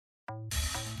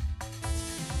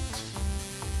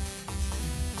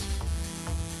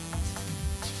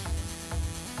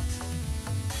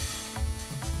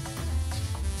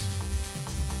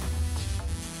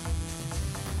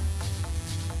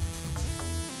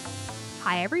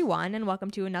Hi, everyone, and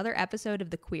welcome to another episode of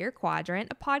The Queer Quadrant,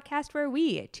 a podcast where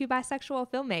we, two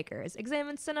bisexual filmmakers,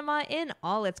 examine cinema in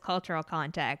all its cultural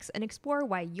contexts and explore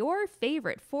why your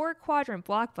favorite four-quadrant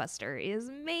blockbuster is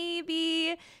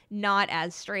maybe not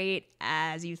as straight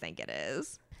as you think it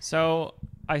is. So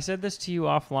I said this to you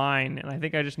offline, and I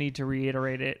think I just need to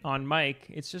reiterate it on mic.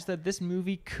 It's just that this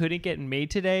movie couldn't get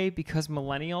made today because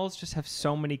millennials just have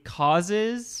so many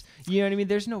causes. You know what I mean?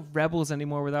 There's no rebels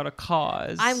anymore without a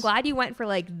cause. I'm glad you went for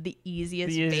like the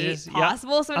easiest bait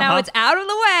possible, so now it's out of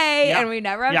the way, and we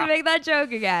never have to make that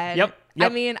joke again. Yep. I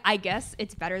mean, I guess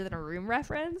it's better than a Room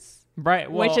reference. Right,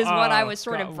 well, which is what I was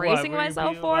sort of bracing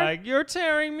myself for. Like, you're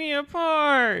tearing me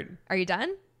apart. Are you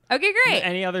done? Okay, great.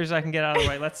 Any others I can get out of the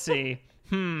way? Let's see.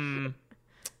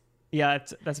 Yeah,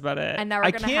 that's about it. And now we're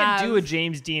I gonna can't do a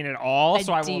James Dean at all,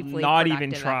 so I will not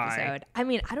even try. Episode. I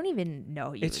mean, I don't even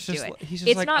know you would do it. He's just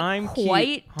it's like, not I'm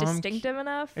quite cute, distinctive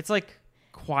enough. It's like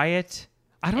quiet.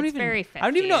 I don't even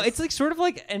know. It's like sort of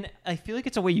like, and I feel like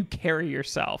it's a way you carry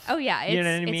yourself. Oh yeah, you know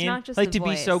what I mean? It's not just like the to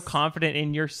voice. be so confident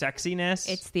in your sexiness.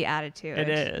 It's the attitude. It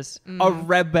is a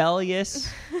rebellious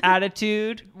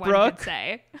attitude. Brooke, could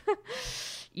say.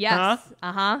 Yes.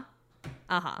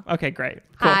 Okay, great.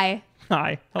 Cool. Hi.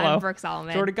 Hello. I'm Brooke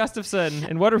Solomon. Jordan Gustafson.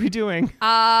 And what are we doing?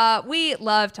 We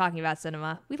love talking about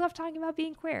cinema. We love talking about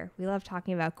being queer. We love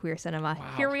talking about queer cinema.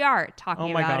 Wow. Here we are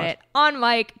talking about it on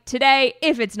mic. Today,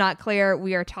 if it's not clear,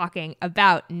 we are talking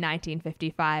about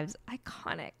 1955's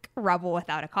iconic Rebel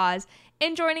Without a Cause.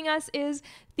 And joining us is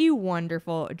the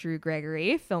wonderful Drew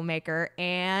Gregory, filmmaker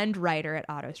and writer at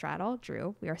Autostraddle.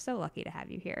 Drew, we are so lucky to have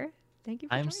you here. Thank you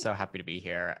for joining. So happy to be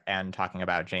here and talking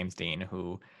about James Dean,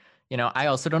 who, you know, I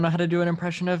also don't know how to do an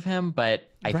impression of him, but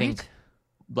I think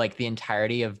like the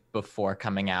entirety of before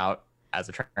coming out as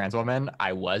a trans woman,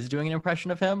 I was doing an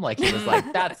impression of him. Like he was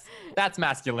like, that's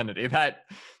masculinity, that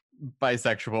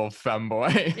bisexual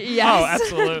femboy. Yes. Oh,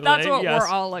 absolutely. That's what we're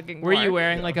all looking for. Were you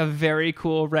wearing like a very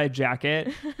cool red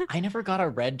jacket? I never got a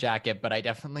red jacket, but I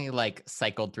definitely like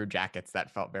cycled through jackets that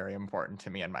felt very important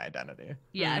to me and my identity.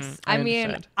 Yes. I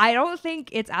mean, I don't think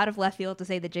it's out of left field to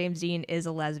say that James Dean is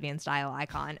a lesbian style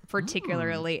icon,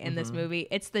 particularly in this movie.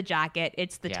 It's the jacket,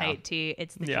 it's the tight tee,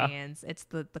 it's the jeans, it's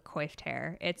the coiffed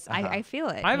hair. It's I feel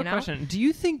it. I have a question. Do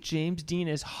you think James Dean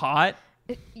is hot?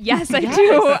 Yes, I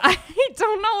do. I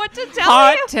don't know what to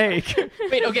tell you. Hot take.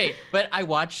 Wait, okay, but I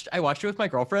watched it with my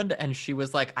girlfriend, and she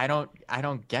was like, "I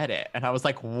don't get it," and I was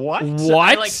like, "What?"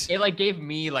 What? It gave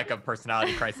me like a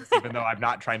personality crisis, even though I'm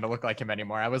not trying to look like him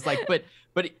anymore. I was like, but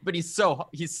he's so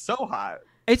hot.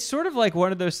 It's sort of like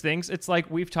one of those things. It's like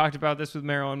we've talked about this with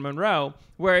Marilyn Monroe,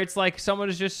 where it's like someone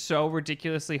is just so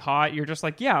ridiculously hot. You're just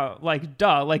like, yeah, like,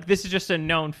 duh. Like, this is just a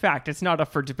known fact. It's not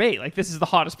up for debate. Like, this is the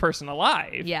hottest person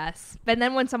alive. Yes. But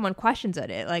then when someone questions it,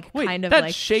 kind of that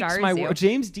like shakes my world.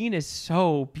 James Dean is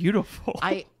so beautiful.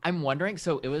 I'm wondering,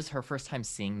 so it was her first time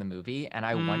seeing the movie, and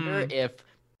I wonder if,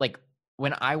 like,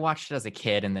 when I watched it as a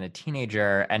kid and then a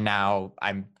teenager, and now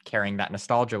I'm carrying that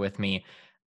nostalgia with me,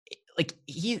 like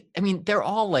they're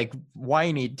all like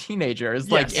whiny teenagers,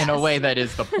 like in a way that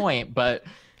is the point. But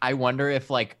I wonder if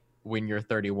like when you're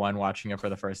 31 watching it for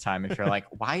the first time, if you're like,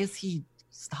 why is he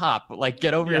stop? Like,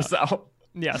 get over yourself.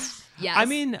 Yes. Yes. I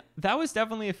mean, that was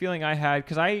definitely a feeling I had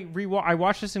because I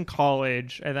watched this in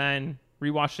college and then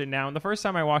rewatched it now. And the first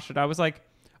time I watched it, I was like,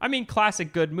 I mean,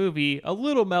 classic good movie, a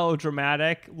little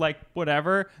melodramatic, like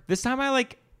whatever. This time I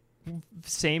like,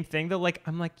 same thing though, like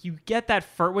I'm like, you get that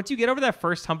once you get over that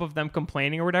first hump of them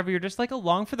complaining or whatever, you're just like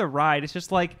along for the ride. It's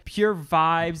just like pure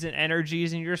vibes and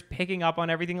energies, and you're just picking up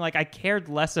on everything. Like I cared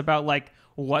less about like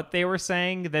what they were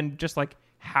saying than just like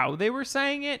how they were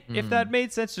saying it, if that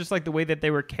made sense. Just like the way that they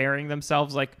were carrying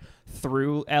themselves like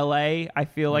through LA, I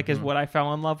feel like is what I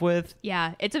fell in love with.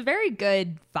 Yeah, it's a very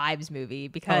good vibes movie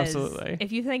because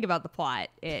if you think about the plot,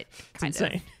 it kind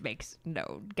of makes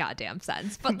no goddamn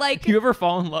sense. But like, you ever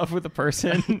fall in love with a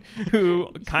person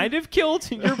who kind of killed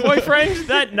your boyfriend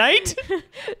that night?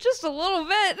 Just a little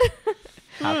bit.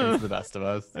 Happens to the best of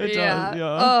us. It does,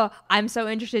 yeah. I'm so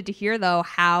interested to hear though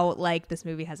how like this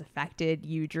movie has affected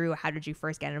you, Drew. How did you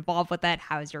first get involved with it?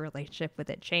 How has your relationship with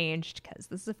it changed? Because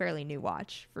this is a fairly new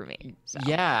watch for me. So.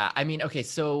 Yeah, I mean, okay,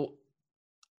 so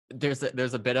there's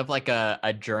a bit of like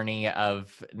a journey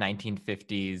of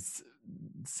 1950s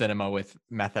cinema with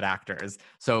method actors.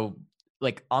 So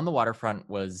like On the Waterfront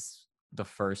was the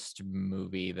first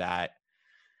movie that,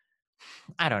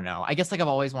 I don't know, I guess like I've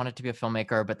always wanted to be a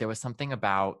filmmaker, but there was something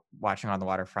about watching On the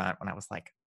Waterfront when I was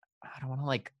like, I don't want to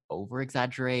like over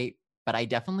exaggerate, but I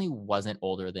definitely wasn't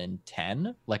older than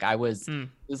 10. Like I was, it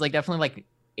was like definitely like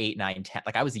 8, 9, 10.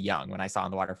 Like I was young when I saw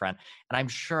On the Waterfront, and I'm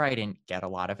sure I didn't get a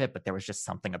lot of it, but there was just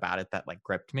something about it that like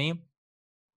gripped me.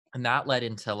 And that led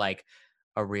into like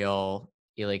a real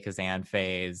Elia Kazan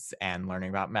phase and learning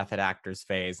about method actors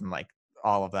phase and like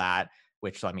all of that,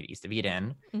 which led me to East of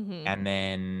Eden. Mm-hmm. And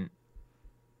then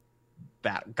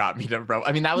that got me to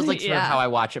I mean, that was like sort of Yeah. how I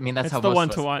watch. I mean, that's It's how the most of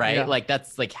us, one-to-one, right? yeah. Like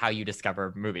that's like how you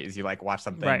discover movies. You like watch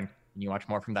something Right. and you watch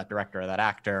more from that director or that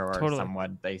actor or Totally.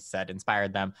 someone they said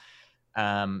inspired them.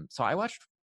 So I watched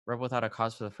Rebel Without a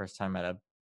Cause for the first time at a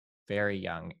very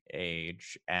young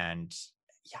age. And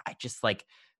yeah, I just like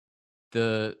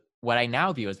what I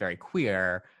now view as very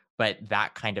queer, but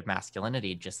that kind of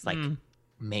masculinity just like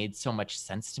made so much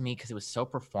sense to me because it was so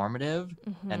performative.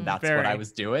 And that's what I Very.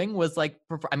 was doing was like,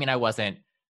 I mean, I wasn't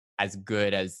as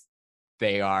good as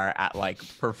they are at like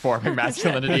performing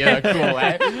masculinity in a cool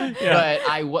way,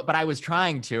 Yeah. but I was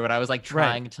trying to, and I was like Right.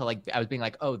 trying to like, I was being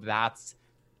like, oh, that's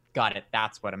got it.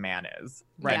 That's what a man is.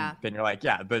 Right. And then you're like,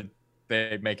 yeah,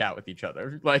 they make out with each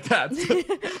other. Like that's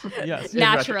Yes.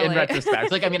 Naturally. in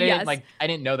retrospect. Like, I mean, Yes. I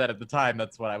didn't know that at the time.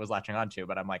 That's what I was latching onto.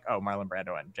 But I'm like, oh, Marlon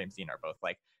Brando and James Dean are both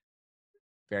like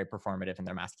very performative in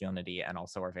their masculinity and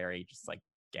also are very just like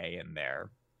gay in their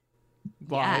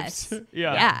lives. Yes.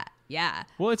 Yeah. Yeah.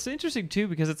 Well, it's interesting too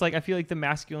because it's like I feel like the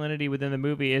masculinity within the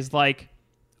movie is like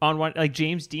on one, like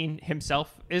James Dean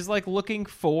himself is like looking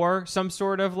for some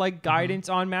sort of like guidance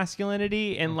on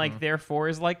masculinity and like therefore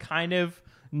is like kind of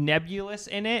nebulous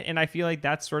in it. And I feel like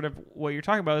that's sort of what you're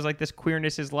talking about is like this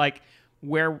queerness is like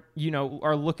where, you know,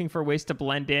 are looking for ways to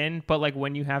blend in. But like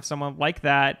when you have someone like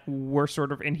that, we're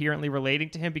sort of inherently relating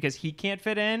to him because he can't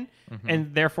fit in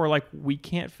and therefore like we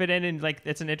can't fit in. And like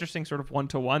it's an interesting sort of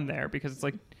one-to-one there because it's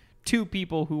like two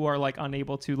people who are like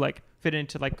unable to like fit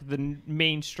into like the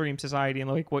mainstream society and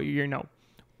like what you know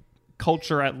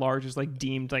culture at large is like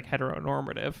deemed like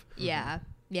heteronormative. Yeah.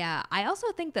 Yeah. I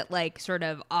also think that like sort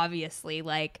of obviously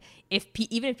like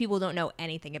even if people don't know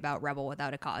anything about Rebel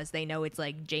Without a Cause, they know it's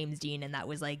like James Dean and that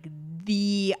was like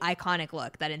the iconic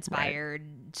look that inspired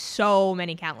so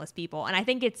many countless people. And I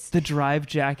think it's the drive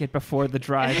jacket before the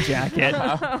drive jacket.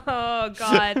 Oh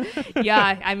God.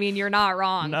 Yeah. I mean, you're not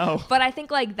wrong. No. But I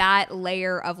think like that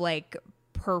layer of like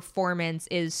performance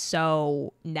is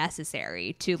so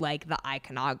necessary to like the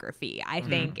iconography. I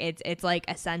think it's like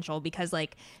essential because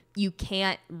like you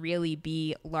can't really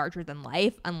be larger than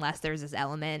life unless there's this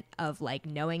element of like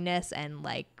knowingness and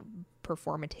like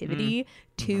performativity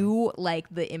to like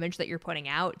the image that you're putting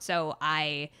out. So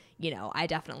I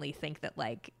definitely think that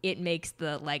like it makes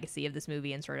the legacy of this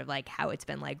movie and sort of like how it's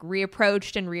been like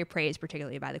reapproached and reappraised,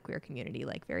 particularly by the queer community,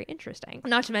 like very interesting.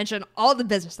 Not to mention all the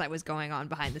business that was going on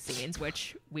behind the scenes,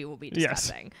 which we will be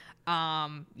discussing.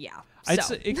 Yeah.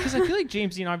 So. Because I feel like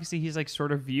James Dean, obviously he's like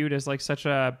sort of viewed as like such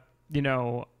a, you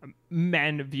know,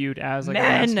 men viewed as like a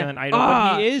masculine idol,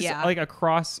 but he is like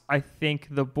across, I think,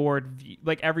 the board,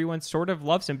 like everyone sort of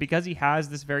loves him because he has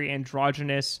this very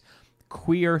androgynous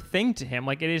queer thing to him.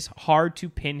 Like it is hard to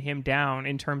pin him down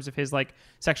in terms of his like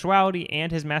sexuality and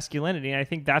his masculinity. And I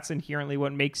think that's inherently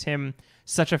what makes him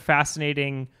such a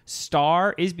fascinating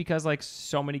star is because like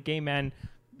so many gay men,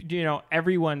 you know,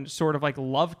 everyone sort of like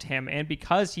loved him. And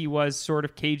because he was sort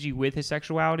of cagey with his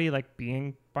sexuality, like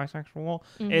being bisexual,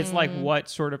 it's like what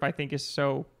sort of I think is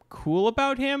so cool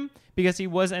about him because he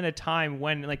was in a time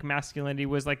when like masculinity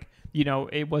was like, you know,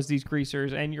 it was these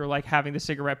greasers and you're like having the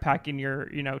cigarette pack in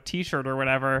your, you know, t-shirt or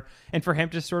whatever. And for him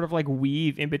to sort of like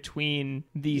weave in between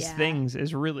these things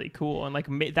is really cool. And like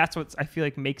that's what I feel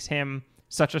like makes him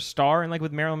such a star. And like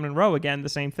with Marilyn Monroe, again, the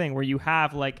same thing where you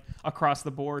have like across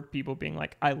the board people being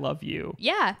like, I love you.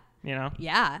 Yeah. You know?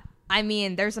 Yeah. I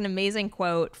mean, there's an amazing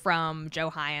quote from Joe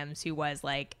Hyams, who was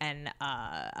like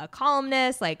a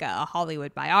columnist, like a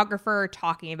Hollywood biographer,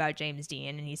 talking about James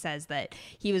Dean. And he says that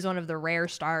he was one of the rare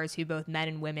stars who both men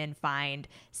and women find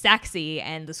sexy.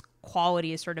 And this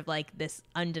quality is sort of like this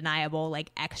undeniable,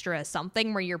 like extra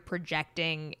something where you're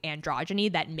projecting androgyny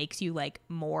that makes you like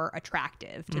more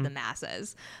attractive to the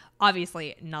masses.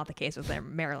 Obviously not the case with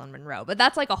Marilyn Monroe, but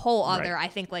that's like a whole other, I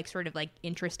think, like sort of like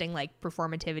interesting, like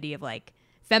performativity of like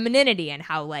femininity and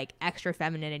how like extra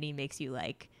femininity makes you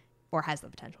like, or has the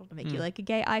potential to make you like a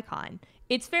gay icon.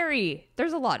 It's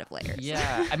there's a lot of layers.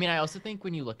 Yeah. I mean, I also think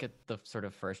when you look at the sort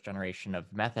of first generation of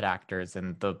method actors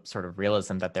and the sort of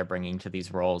realism that they're bringing to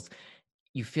these roles,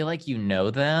 you feel like you know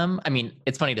them. I mean,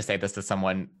 it's funny to say this to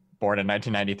someone born in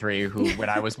 1993 who, when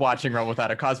I was watching Rome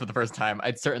Without a Cause for the first time,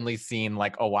 I'd certainly seen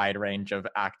like a wide range of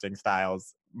acting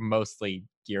styles, mostly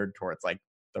geared towards like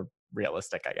the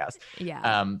realistic, I guess.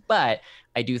 Yeah. But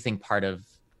I do think part of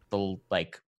the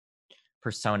like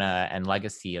persona and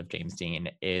legacy of James Dean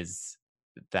is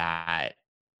that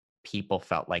people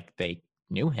felt like they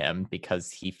knew him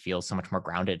because he feels so much more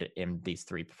grounded in these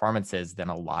three performances than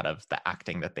a lot of the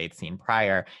acting that they'd seen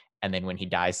prior. And then when he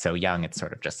dies so young, it's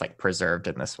sort of just like preserved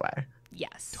in this way.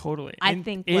 Yes. Totally. I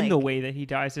think in like, the way that he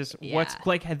dies is what's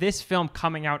like this film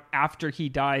coming out after he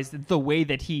dies, the way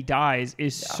that he dies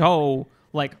is so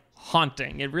like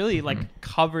haunting. It really like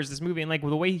covers this movie, and like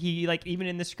the way he like even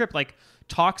in the script like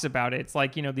talks about it. It's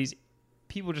like, you know, these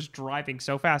people just driving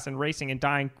so fast and racing and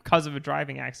dying because of a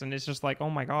driving accident. It's just like, oh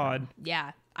my God.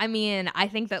 Yeah. I mean, I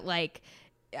think that like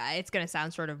it's going to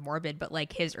sound sort of morbid, but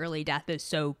like his early death is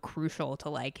so crucial to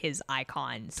like his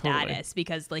icon status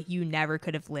because like you never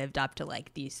could have lived up to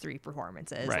like these three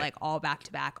performances, like all back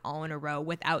to back, all in a row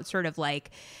without sort of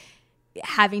like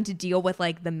having to deal with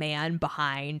like the man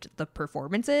behind the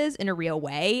performances in a real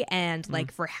way. And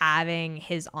like for having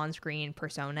his on-screen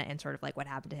persona and sort of like what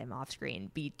happened to him off screen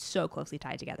be so closely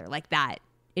tied together like that.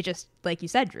 It just, like you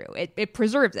said, Drew, it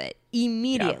preserves it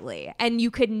immediately. Yeah. And you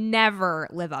could never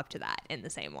live up to that in the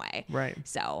same way. Right.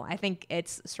 So I think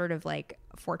it's sort of like,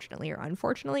 fortunately or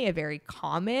unfortunately, a very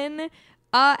common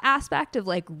aspect of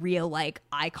like real like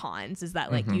icons is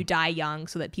that like you die young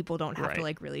so that people don't have to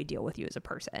like really deal with you as a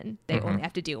person. They only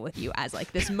have to deal with you as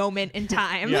like this moment in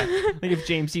time. Yeah. Like if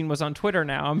James Dean was on Twitter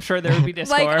now, I'm sure there would be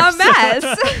discourse. Like a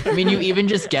mess. I mean, you even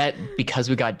just get, because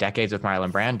we got decades with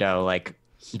Marlon Brando, like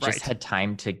he just had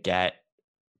time to get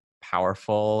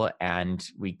powerful, and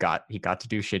he got to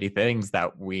do shitty things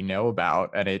that we know about.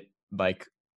 And it like,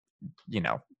 you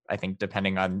know, I think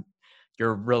depending on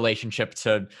your relationship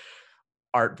to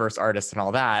art versus artist and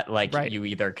all that, like you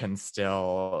either can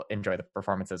still enjoy the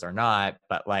performances or not.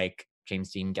 But like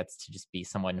James Dean gets to just be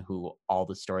someone who all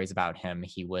the stories about him,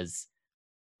 he was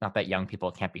not that young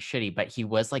people can't be shitty, but he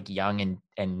was like young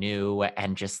and new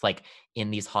and just like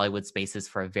in these Hollywood spaces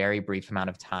for a very brief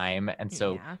amount of time. And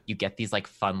so you get these like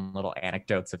fun little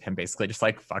anecdotes of him basically just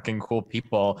like fucking cool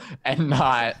people and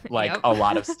not like a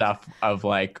lot of stuff of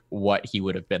like what he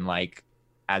would have been like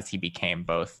as he became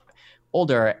both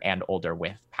older and older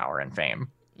with power and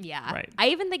fame. Yeah. Right. I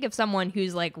even think of someone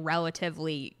who's like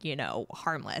relatively, you know,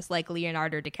 harmless, like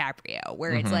Leonardo DiCaprio,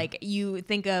 where it's like you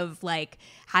think of like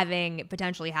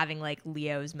potentially having like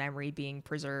Leo's memory being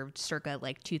preserved circa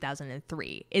like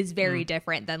 2003 is very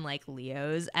different than like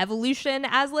Leo's evolution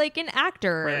as like an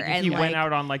actor. Right. And he like, went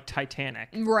out on like Titanic.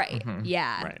 Right.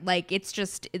 Yeah. Right. Like it's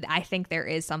just, I think there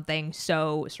is something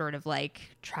so sort of like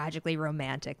tragically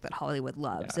romantic that Hollywood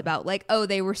loves about like, oh,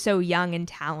 they were so young and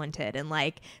talented, and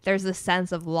like there's this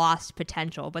sense of lost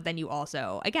potential, but then you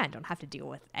also again don't have to deal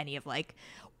with any of like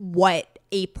what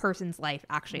a person's life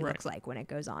actually looks like when it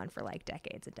goes on for like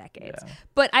decades and decades.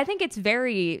 But I think it's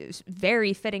very,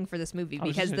 very fitting for this movie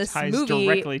because this movie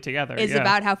directly together is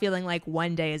about how feeling like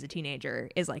one day as a teenager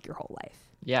is like your whole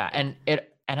life. And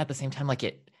at the same time, like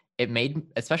it made,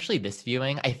 especially this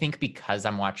viewing, I think because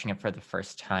I'm watching it for the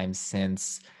first time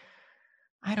since,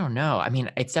 I don't know, I mean,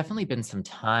 it's definitely been some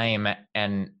time,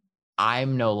 and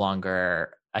I'm no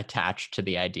longer attached to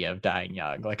the idea of dying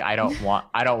young. Like I don't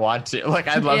want to. Like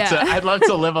I'd love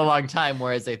to live a long time.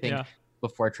 Whereas I think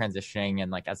before transitioning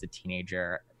and like as a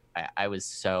teenager, I was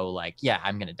so like,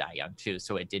 I'm gonna die young too.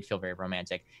 So it did feel very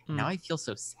romantic. Now I feel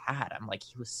so sad. I'm like,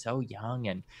 he was so young,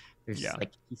 and there's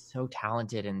like he's so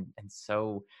talented and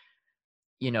so,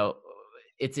 you know,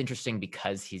 it's interesting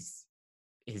because his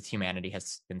humanity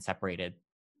has been separated,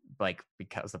 like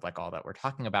because of like all that we're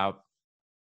talking about.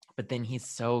 But then he's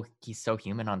so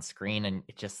human on screen, and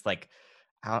it just like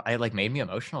I like made me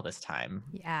emotional this time.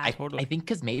 Totally. I think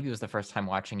because maybe it was the first time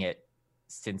watching it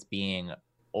since being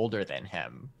older than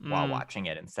him while watching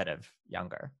it instead of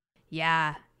younger.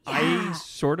 I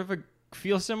sort of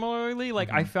feel similarly.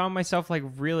 Like I found myself like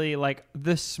really like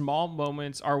the small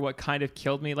moments are what kind of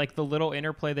killed me. Like the little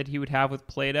interplay that he would have with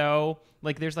Plato.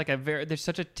 Like there's like there's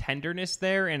such a tenderness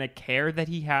there and a care that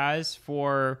he has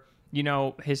for, you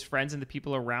know, his friends and the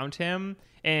people around him.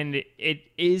 And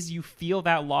you feel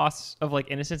that loss of like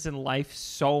innocence in life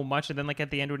so much. And then like at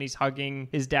the end when he's hugging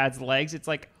his dad's legs, it's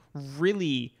like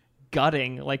really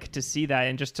gutting, like to see that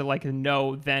and just to like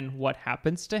know then what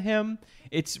happens to him.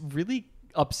 It's really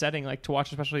upsetting, like to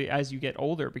watch, especially as you get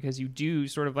older, because you do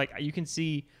sort of like, you can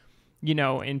see, you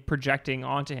know, in projecting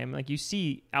onto him, like you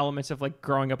see elements of like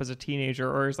growing up as a teenager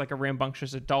or as like a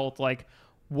rambunctious adult, like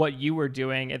what you were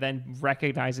doing, and then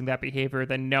recognizing that behavior,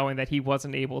 then knowing that he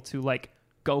wasn't able to like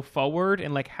go forward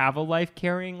and like have a life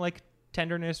carrying like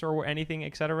tenderness or anything,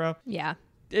 etc.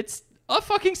 It's a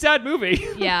fucking sad movie.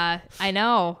 I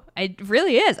know, it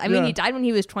really is. I mean, he died when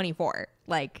he was 24.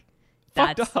 Like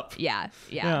fucked up.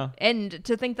 Yeah. And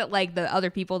to think that like the other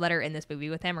people that are in this movie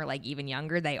with him are like even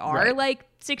younger. They are Right. like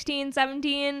 16,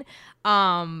 17.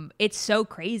 It's so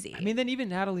crazy. I mean, then even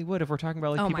Natalie Wood, if we're talking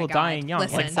about like Oh my people God. dying young,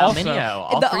 Listen. like Salminio,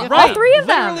 also, all three all three of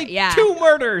them. of them. Literally Yeah. 2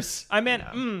 murders. I meant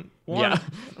one. Yeah.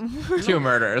 2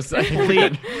 murders.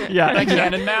 Complete. Yeah,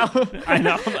 Canon now. I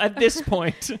know. At this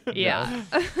point. Yeah.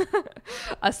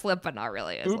 A slip, but not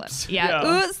really a Oops. slip. Yeah.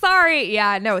 Yeah. Ooh, sorry.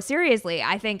 Yeah. No, seriously.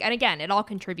 I think, and again, it all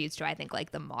contributes to, I think,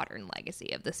 like the modern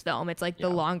legacy of this film. It's like the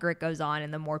longer it goes on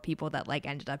and the more people that like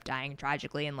ended up dying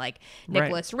tragically. And like Right.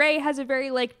 Nicholas Ray has a very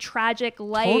like tragic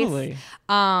life. Totally.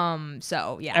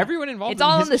 So yeah. Everyone involved It's in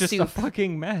all this in is the just a soup.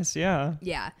 fucking mess. Yeah.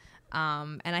 Yeah.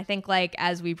 And I think like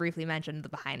as we briefly mentioned, the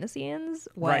behind the scenes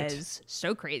was Right.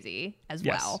 so crazy as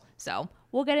Yes. well. So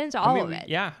we'll get into all I of mean, it.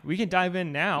 yeah, we can dive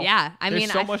in now. Yeah,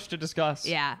 There's so much to discuss.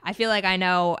 Yeah, I feel like I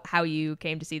know how you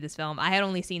came to see this film. I had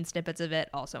only seen snippets of it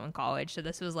also in college, so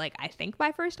this was like I think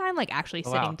my first time like actually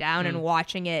Oh, sitting wow. down and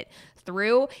watching it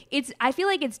through. I feel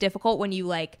like it's difficult when you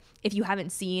like if you haven't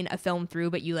seen a film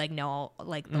through but you like know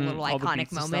like the little all the iconic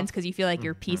beats and moments stuff. because you feel like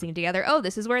you're piecing together, oh,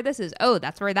 this is where this is. Oh,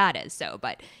 that's where that is. So,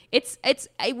 but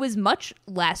it was much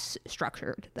less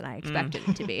structured than I expected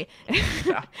it to be.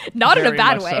 Not in a Very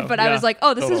bad much way, so. but I Yeah, was like,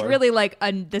 oh, this is totally. really like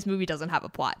this movie doesn't have a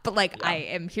plot, but like I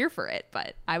am here for it.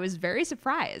 But I was very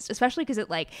surprised, especially because it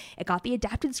got the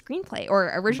adapted screenplay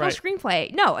or original Right.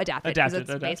 screenplay. No, adapted because it's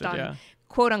Adapted, based on yeah.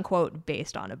 quote unquote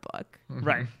based on a book,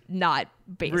 Right. not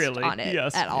based Really? on it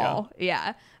Yes, at yeah. all.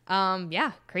 Yeah.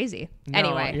 Yeah. Crazy. No,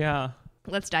 Anyway, Yeah.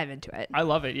 let's dive into it. I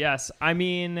love it. Yes. I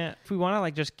mean, if we want to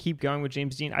like just keep going with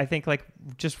James Dean, I think like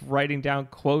just writing down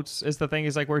quotes is the thing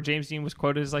is like where James Dean was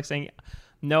quoted as like saying,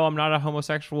 no, I'm not a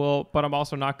homosexual, but I'm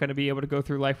also not going to be able to go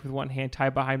through life with one hand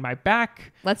tied behind my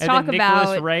back. Let's and talk then Nicholas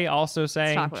about- Ray also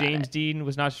saying talk about James it. Dean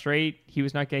was not straight. He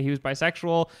was not gay. He was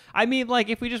bisexual. I mean, like,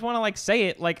 if we just want to like say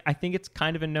it, like, I think it's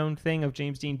kind of a known thing of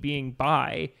James Dean being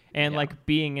bi and like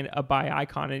being a bi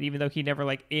icon. And even though he never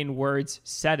like in words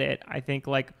said it, I think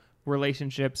like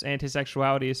relationships and his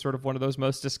sexuality is sort of one of those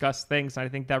most discussed things. And I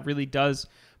think that really does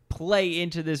play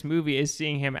into this movie is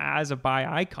seeing him as a bi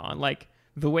icon. Like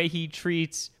the way he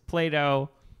treats Plato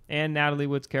and Natalie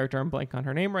Wood's character, I'm blanking on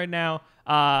her name right now.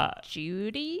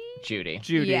 Judy. Judy.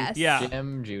 Yes. Yeah.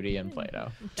 Jim, Judy, and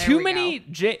Plato. There Too we many.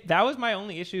 go. That was my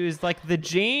only issue is like the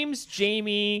James,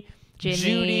 Jamie, Jimmy.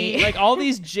 Judy, like all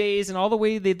these J's and all the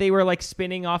way that they were like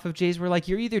spinning off of J's were like,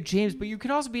 you're either James, but you can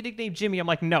also be nicknamed Jimmy. I'm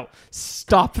like, no,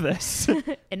 stop this.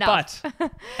 Enough.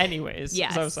 But anyways,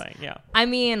 Yes. as I was saying, yeah. I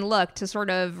mean, look, to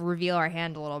sort of reveal our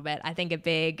hand a little bit, I think a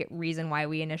big reason why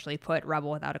we initially put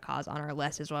Rebel Without a Cause on our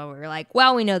list is when we were like,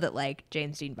 well, we know that like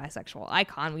James Dean, bisexual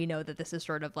icon, we know that this is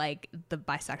sort of like the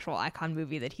bisexual icon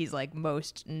movie that he's like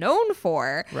most known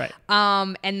for. Right.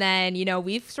 And then, you know,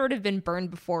 we've sort of been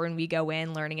burned before when we go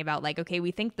in learning about like, okay,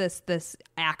 we think this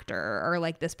actor or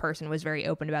like this person was very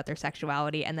open about their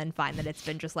sexuality and then find that it's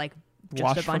been just like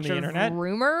Washed a from bunch the of internet?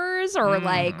 rumors or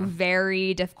like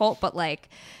very difficult, but like,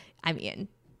 I mean,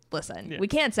 listen, we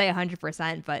can't say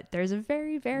 100%, but there's a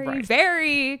very, very, Right.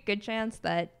 very good chance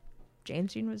that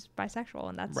James Dean was bisexual,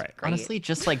 and that's Right. great. Honestly,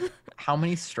 just like how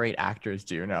many straight actors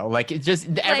do you know? Like, it just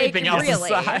everything else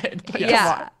really? aside. Like, come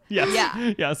Yeah. on. Yes.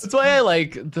 Yeah. Yes. That's why I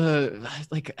like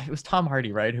it was Tom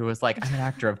Hardy, right? Who was like, I'm an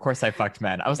actor. Of course I fucked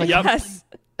men. I was like, Yep. Yes.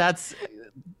 that's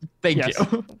thank Yes.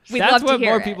 you. We'd That's love to what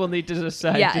hear more it. people need to just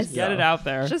say. Yes. Just get Yeah. it out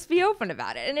there. Just be open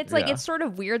about it. And it's like, Yeah. it's sort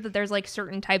of weird that there's like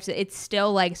certain types it's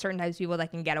still like certain types of people that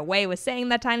can get away with saying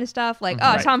that kind of stuff. Like,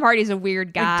 oh, Right. Tom Hardy's a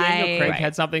weird guy. Like Daniel Craig Right.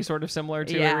 had something sort of similar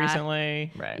to Yeah. it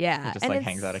recently. Right. Yeah, He just and like it's-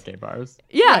 hangs out at gay bars.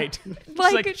 Yeah. Right. It's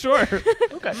like, sure.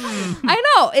 Okay. I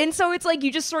know. And so it's like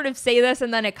you just sort of say this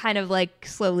and then it kind of like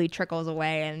slowly trickles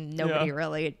away and nobody Yeah.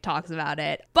 really talks about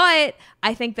it. But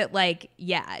I think that like,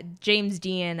 yeah, James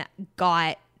Dean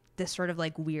got this sort of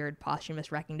like weird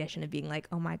posthumous recognition of being like,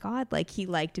 oh my God, like he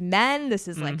liked men. This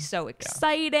is like so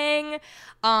exciting.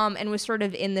 And was sort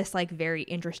of in this like very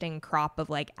interesting crop of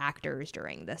like actors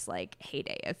during this like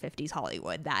heyday of 50s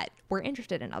Hollywood that were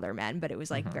interested in other men, but it was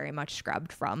like very much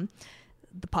scrubbed from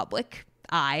the public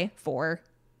eye for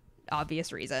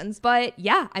obvious reasons. But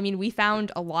yeah, I mean, we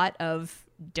found a lot of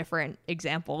different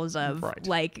examples of Right.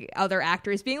 like other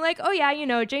actors being like, oh yeah, you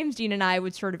know, James Dean and I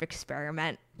would sort of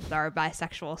experiment with our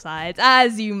bisexual sides,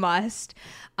 as you must.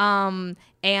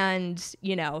 And,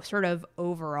 you know, sort of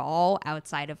overall,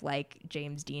 outside of like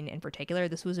James Dean in particular,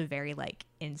 this was a very like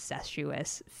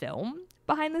incestuous film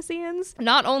behind the scenes.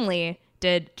 Not only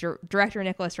did director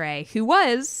Nicholas Ray, who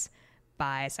was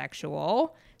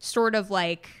bisexual, sort of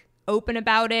like open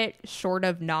about it, sort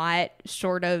of not,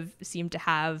 sort of seemed to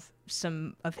have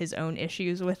some of his own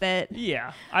issues with it.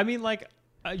 Yeah. I mean, like,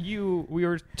 We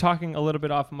were talking a little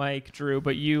bit off mic, Drew,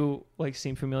 but you like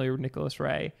seem familiar with Nicholas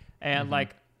Ray, and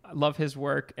like I love his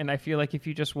work. And I feel like if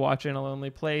you just watch In a Lonely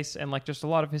Place and like just a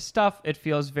lot of his stuff, it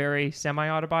feels very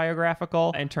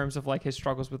semi-autobiographical in terms of like his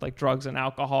struggles with like drugs and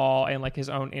alcohol and like his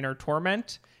own inner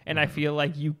torment. And I feel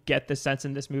like you get the sense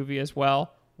in this movie as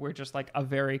well. We're just like a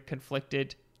very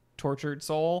conflicted, tortured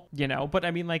soul, you know. But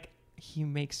I mean, like, he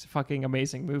makes fucking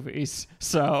amazing movies,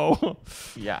 so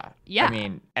yeah. I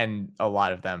mean, and a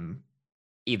lot of them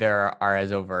either are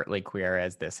as overtly queer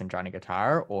as this and Johnny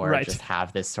Guitar, or just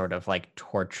have this sort of like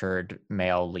tortured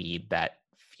male lead that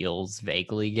feels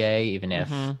vaguely gay, even if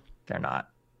they're not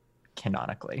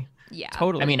canonically. Yeah,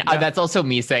 totally. I mean, that's also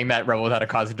me saying that Rebel Without a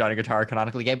Cause and Johnny Guitar are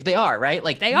canonically gay, but they are, right?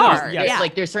 Like they are. Yeah.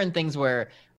 Like there's certain things where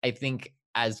I think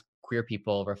as queer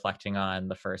people reflecting on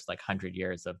the first like 100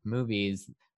 years of movies,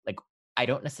 like I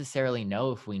don't necessarily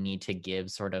know if we need to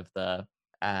give sort of the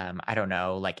I don't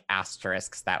know, like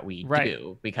asterisks that we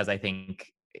do, because I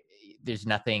think there's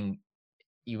nothing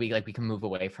we can move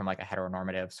away from like a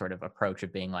heteronormative sort of approach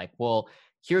of being like, well,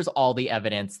 here's all the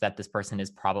evidence that this person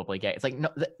is probably gay. It's like, no,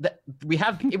 we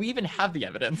even have the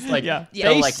evidence. Like,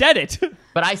 they like, said it.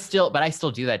 but I still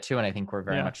do that too. And I think we're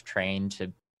very much trained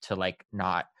to like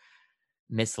not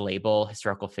mislabel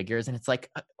historical figures, and it's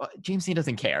like James Dean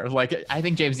doesn't care. Like I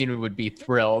think James Dean would be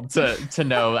thrilled to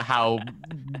know how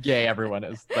gay everyone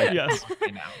is. Like, yes.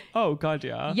 Right now. Oh god,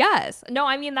 yeah. Yes. No,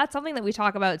 I mean that's something that we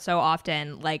talk about so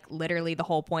often. Like literally the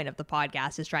whole point of the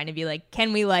podcast is trying to be like,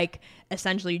 can we like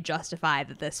essentially justify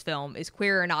that this film is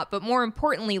queer or not? But more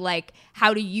importantly, like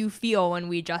how do you feel when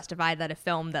we justify that a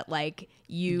film that like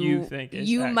you think is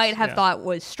you X, might have thought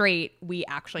was straight, we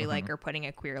actually like are putting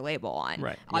a queer label on.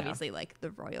 Right. Obviously like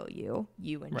the royal you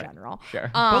in general.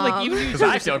 Sure. But like even Because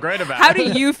I feel great about how it.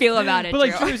 do you feel about it? But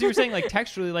like Drew? as you were saying, like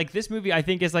textually, like this movie I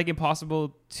think is like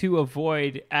impossible to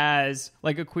avoid as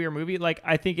like a queer movie. Like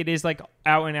I think it is like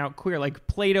out and out queer. Like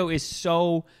Plato is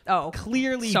so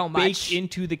clearly so baked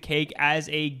into the cake as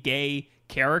a gay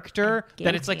character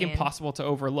that it's like impossible to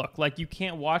overlook. Like you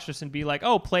can't watch this and be like,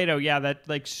 oh, Plato, yeah, that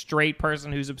like straight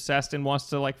person who's obsessed and wants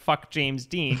to like fuck James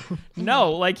Dean.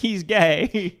 No, like he's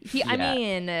gay. I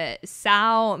mean,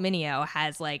 Sal Mineo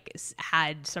has like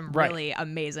had some really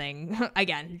amazing,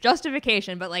 again,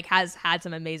 justification, but like has had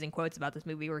some amazing quotes about this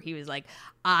movie where he was like,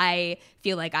 I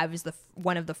feel like I was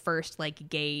one of the first like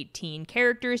gay teen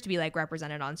characters to be like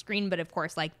represented on screen, but of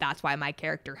course like that's why my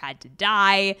character had to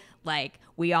die. Like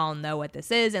we all know what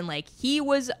this is, and like he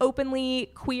was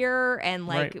openly queer and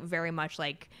like very much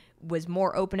like was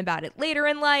more open about it later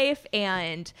in life.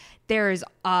 And there's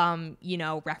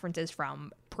references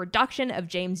from production of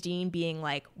James Dean being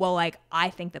like, well, like I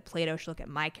think that Plato should look at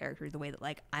my character the way that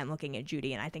like I'm looking at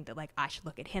Judy, and I think that like I should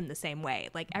look at him the same way.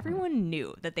 Like everyone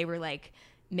knew that they were like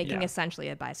making essentially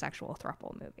a bisexual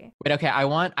throuple movie. Wait, okay,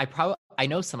 I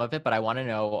know some of it, but I want to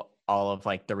know all of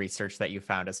like the research that you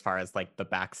found as far as like the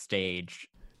backstage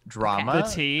drama. Okay. The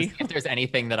tea. If there's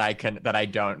anything that I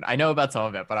don't. I know about some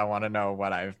of it, but I want to know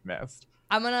what I've missed.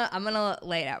 I'm gonna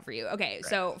lay it out for you. Okay, great.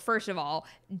 So first of all,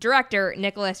 director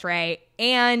Nicholas Ray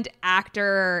and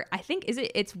actor, I think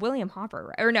it's William Hopper,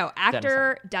 right? Or no,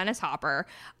 actor Dennis Hopper,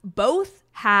 both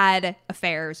had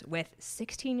affairs with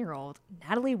 16-year-old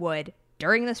Natalie Wood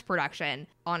during this production.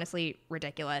 Honestly,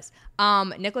 ridiculous.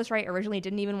 Nicholas Ray originally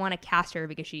didn't even want to cast her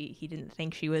because he didn't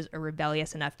think she was a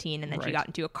rebellious enough teen, and then she got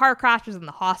into a car crash, was in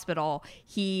the hospital.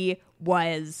 He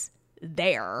was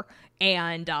there,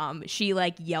 and she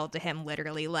like yelled to him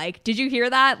literally like, did you hear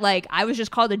that? Like, I was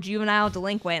just called a juvenile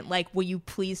delinquent. Like, will you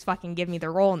please fucking give me the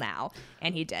role now?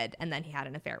 And he did, and then he had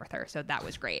an affair with her, so that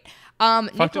was great.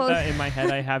 Fucked up that in my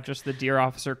head I have just the Dear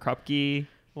Officer Krupke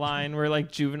line where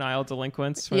like juvenile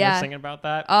delinquents when they're singing about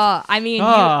that. I mean,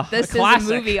 this is a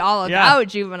movie all about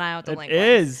juvenile delinquents.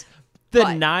 It is.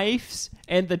 The knives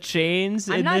and the chains.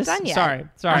 I'm not done yet.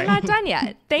 Sorry. I'm not done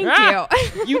yet. Thank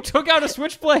you. You took out a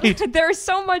switchblade. There's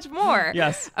so much more.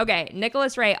 Yes. Okay.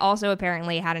 Nicholas Ray also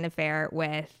apparently had an affair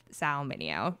with Sal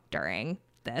Mineo during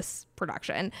this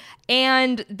production.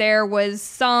 And there was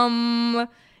some,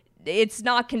 it's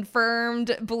not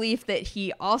confirmed, belief that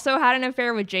he also had an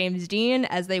affair with James Dean,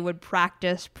 as they would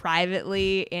practice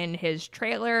privately in his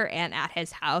trailer and at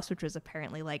his house, which was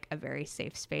apparently like a very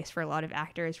safe space for a lot of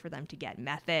actors for them to get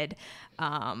method.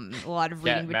 A lot of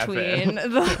reading between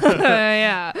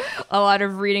a lot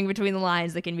of reading between the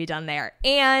lines that can be done there.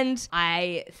 And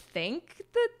I think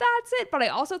that that's it, but I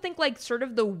also think like sort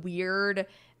of the weird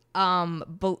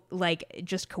but like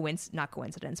just not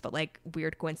coincidence, but like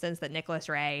weird coincidence that Nicholas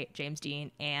Ray, James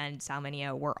Dean, and Sal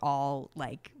Mineo were all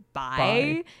like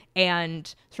bi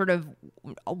and sort of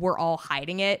we're all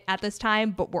hiding it at this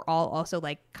time, but we're all also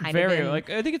like kind very, of like,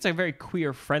 I think it's a very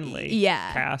queer friendly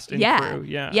cast and crew.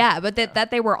 But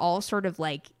that they were all sort of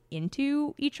like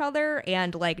into each other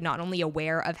and like not only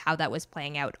aware of how that was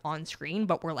playing out on screen,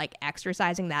 but were like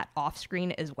exercising that off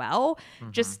screen as well.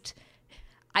 Just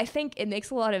I think it makes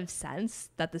a lot of sense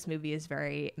that this movie is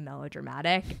very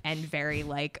melodramatic and very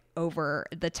like over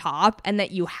the top, and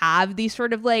that you have these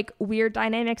sort of like weird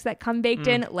dynamics that come baked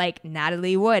in, like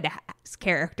Natalie Wood's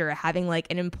character having like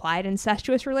an implied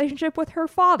incestuous relationship with her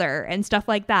father and stuff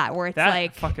like that, where it's that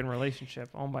like fucking relationship.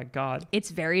 Oh my God. It's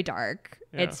very dark.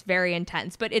 Yeah. It's very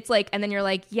intense, but it's like, and then you're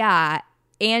like, yeah.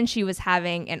 And she was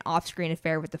having an off-screen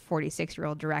affair with the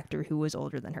 46-year-old director who was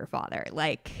older than her father.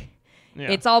 Like,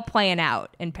 it's all playing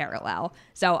out in parallel.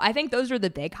 So I think those are the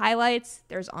big highlights.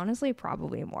 There's honestly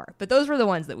probably more, but those were the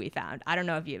ones that we found. I don't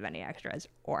know if you have any extras,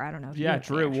 or I don't know if you have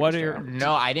Drew, any what extras, are Drew.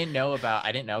 No, I didn't know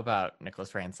about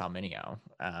Nicholas Ray and Salminio,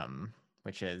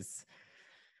 which is,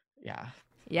 yeah.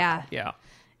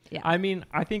 I mean,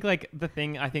 I think like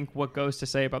what goes to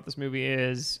say about this movie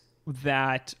is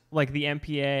that like the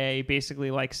MPA basically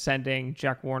like sending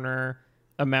Jack Warner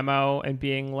a memo and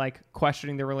being like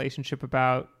questioning the relationship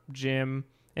about Jim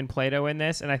and Plato in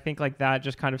this. And I think like that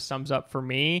just kind of sums up for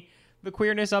me the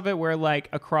queerness of it, where like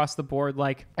across the board,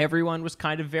 like everyone was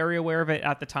kind of very aware of it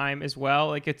at the time as well.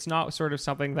 Like it's not sort of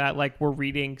something that like we're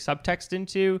reading subtext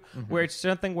into, where it's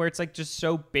something where it's like just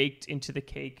so baked into the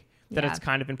cake that it's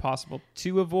kind of impossible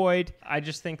to avoid. I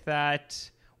just think that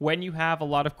when you have a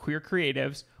lot of queer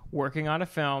creatives working on a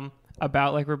film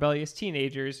about like rebellious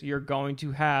teenagers, you're going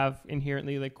to have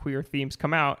inherently like queer themes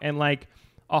come out, and like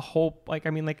a whole, like, I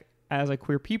mean, like as like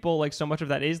queer people, like so much of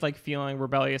that is like feeling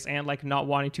rebellious and like not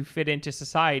wanting to fit into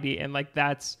society. And like,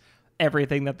 that's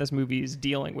everything that this movie is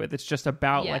dealing with. It's just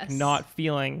about like not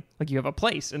feeling like you have a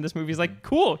place. And this movie is like,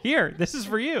 cool, here, this is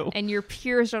for you. And your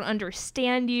peers don't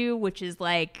understand you, which is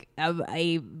like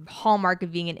a hallmark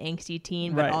of being an angsty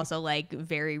teen, but also like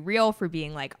very real for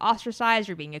being like ostracized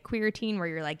or being a queer teen, where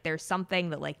you're like, there's something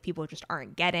that like people just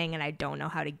aren't getting, and I don't know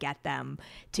how to get them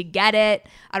to get it.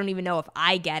 I don't even know if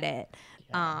I get it.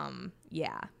 And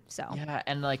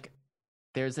like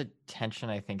there's a tension,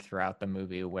 I think, throughout the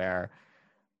movie where,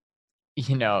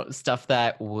 you know, stuff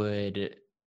that would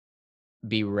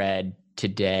be read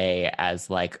today as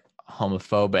like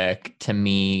homophobic to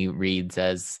me reads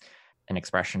as an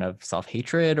expression of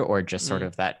self-hatred or just sort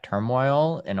of that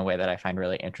turmoil in a way that I find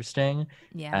really interesting.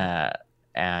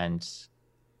 And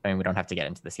I mean, we don't have to get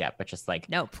into this yet, but just like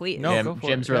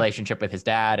Jim's relationship with his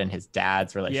dad and his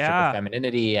dad's relationship with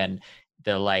femininity, and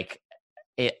the like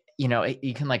it, you know,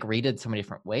 you can like read it so many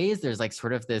different ways. There's like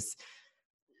sort of this,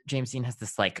 James Dean has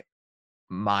this like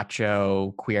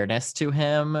macho queerness to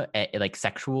him, like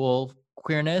sexual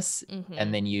queerness,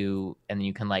 and then you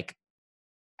can like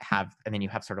have, and then you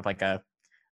have sort of like a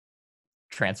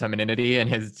trans femininity in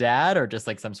his dad, or just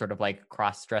like some sort of like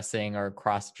cross-dressing or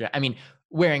I mean,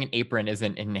 wearing an apron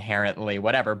isn't inherently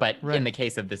whatever, but in the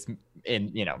case of this, in,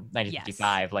 you know,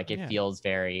 1955, like it feels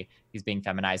very, he's being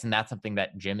feminized, and that's something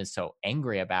that Jim is so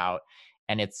angry about.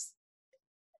 And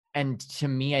to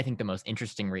me, I think the most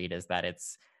interesting read is that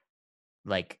it's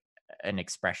like an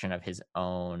expression of his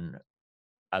own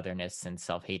otherness and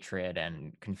self-hatred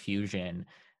and confusion,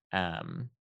 and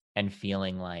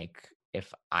feeling like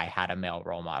if I had a male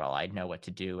role model, I'd know what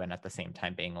to do, and at the same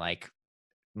time being like,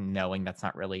 knowing that's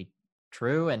not really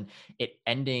true. And it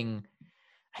ending,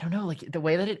 I don't know, like the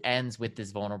way that it ends with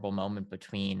this vulnerable moment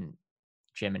between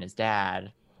Jim and his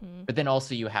dad, but then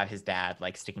also you have his dad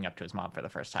like sticking up to his mom for the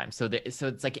first time. So it's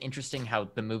like interesting how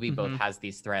the movie both has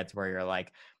these threads where you're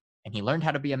like, and he learned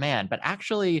how to be a man, but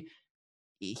actually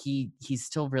he's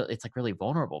still really, it's like really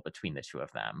vulnerable between the two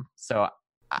of them. So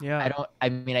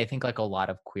I think like a lot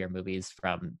of queer movies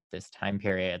from this time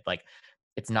period, like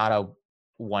it's not a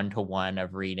one-to-one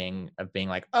of reading, of being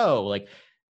like, oh, like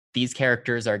these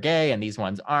characters are gay and these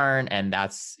ones aren't, and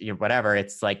that's, you know, whatever.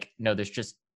 It's like, no, there's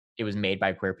just, it was made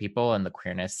by queer people, and the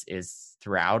queerness is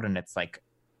throughout, and it's like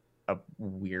a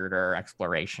weirder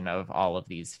exploration of all of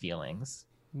these feelings.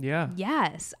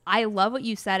 Yes, I love what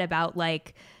you said about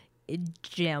like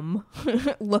Jim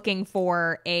looking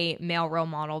for a male role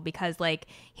model, because like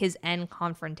his end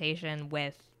confrontation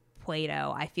with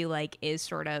Plato, I feel like, is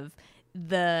sort of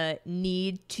the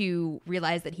need to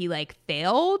realize that he like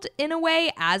failed in a way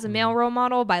as a male role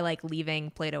model by like leaving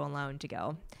Plato alone to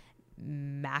go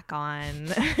mac on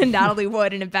Natalie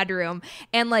Wood in a bedroom,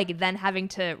 and like then having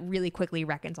to really quickly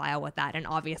reconcile with that, and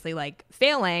obviously like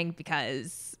failing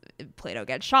because Plato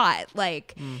gets shot.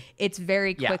 Like it's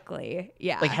very quickly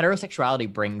like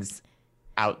heterosexuality brings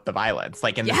out the violence,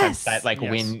 like in the Yes. sense that like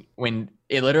Yes. when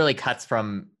it literally cuts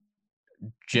from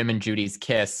Jim and Judy's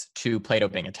kiss to Plato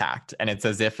being attacked, and it's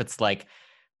as if it's like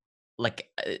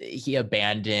he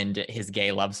abandoned his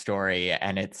gay love story,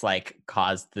 and it's like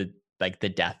caused the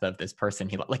death of this person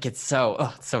he like. It's so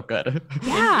good.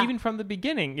 Yeah. And even from the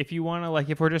beginning, if you want to, like,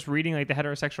 if we're just reading like the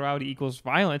heterosexuality equals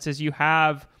violence, is you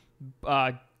have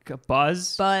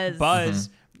Buzz, Buzz.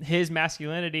 his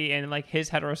masculinity and like his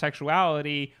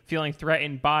heterosexuality feeling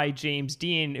threatened by James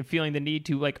Dean, feeling the need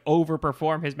to like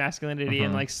overperform his masculinity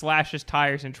and like slash his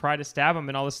tires and try to stab him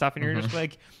and all this stuff. And you're just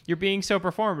like, you're being so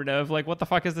performative. Like, what the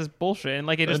fuck is this bullshit? And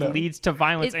like, it just leads to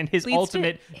violence and his leads to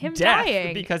ultimate him death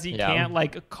dying. because he can't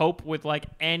like cope with like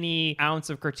any ounce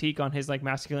of critique on his like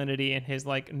masculinity and his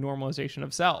like normalization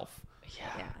of self.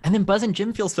 Yeah. And then Buzz and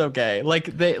Jim feel so gay. Like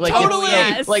they like Totally. it's,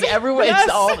 Yes. like everyone Yes.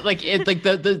 it's all like it like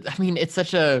the I mean it's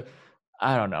such a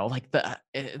I don't know, like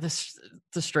the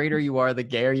straighter you are, the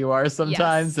gayer you are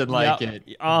sometimes. And like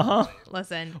it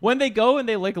Listen, when they go and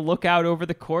they like look out over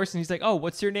the course and he's like, oh,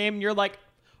 what's your name? And you're like,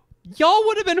 y'all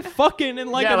would have been fucking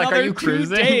in like like, are another you 2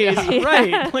 cruising? days. Yeah.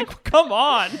 Right. Like, come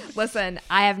on. listen,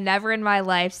 I have never in my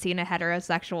life seen a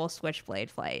heterosexual switchblade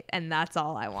fight, and that's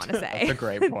all I want to say. That's a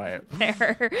great point.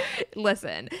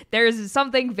 Listen, there's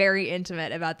something very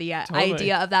intimate about the Totally.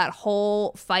 idea of that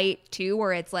whole fight too,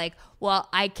 where it's like, well,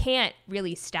 I can't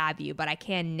really stab you, but I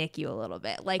can nick you a little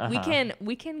bit. Like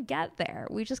we can get there.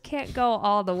 We just can't go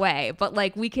all the way, but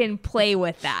like we can play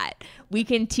with that. We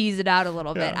can tease it out a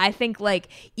little bit. I think like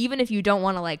even if you don't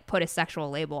want to like put a sexual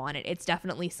label on it, it's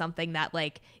definitely something that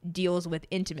like deals with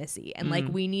intimacy, and like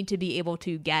we need to be able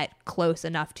to get close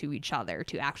enough to each other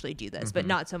to actually do this, but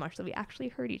not so much that we actually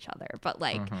hurt each other, but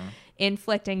like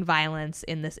inflicting violence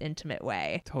in this intimate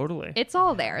way. Totally. It's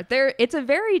all there. It's a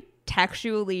very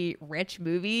textually rich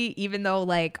movie, even though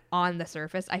like on the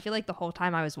surface, I feel like the whole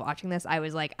time I was watching this, I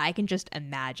was like, I can just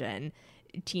imagine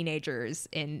teenagers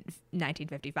in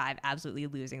 1955 absolutely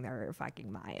losing their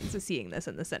fucking minds seeing this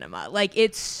in the cinema. Like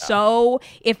it's so,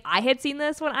 if I had seen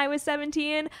this when I was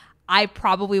 17, I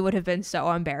probably would have been so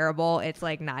unbearable. It's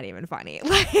like not even funny.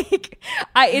 Like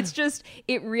it's just,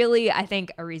 it really, I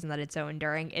think a reason that it's so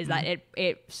enduring is that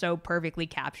it so perfectly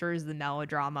captures the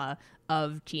melodrama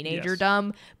of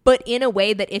teenagerdom, but in a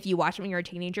way that if you watch it when you're a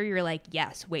teenager, you're like,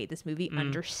 yes, wait, this movie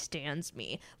understands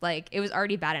me. Like it was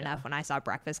already bad enough when I saw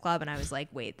Breakfast Club and I was like,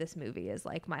 wait, this movie is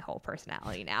like my whole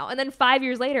personality now. And then 5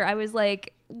 years later, I was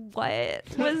like, what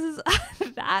was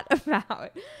that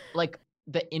about? Like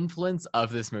the influence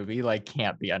of this movie like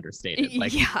can't be understated.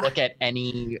 Like look at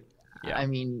any I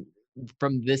mean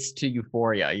from this to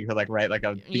Euphoria, you could like write like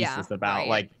a thesis about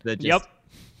like the just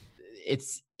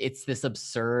it's this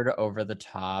absurd over the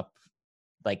top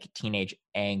like teenage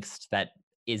angst that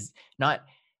is not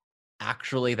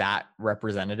actually that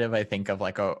representative, I think, of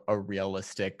like a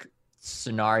realistic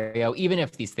scenario, even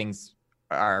if these things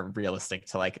are realistic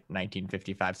to like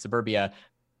 1955 suburbia.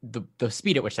 The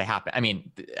speed at which they happen, I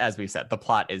mean, as we've said, the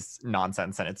plot is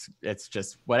nonsense and it's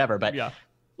just whatever, but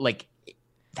like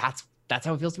that's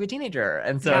how it feels to be a teenager.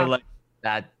 And so like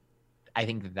that, I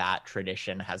think that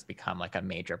tradition has become like a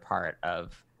major part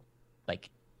of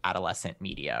like adolescent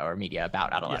media or media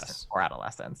about adolescence or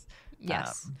adolescence.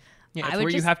 Yes. Yeah, it's where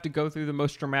you have to go through the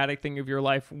most dramatic thing of your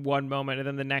life one moment, and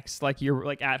then the next, like you're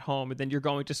like at home, and then you're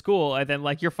going to school, and then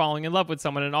like you're falling in love with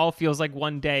someone, and it all feels like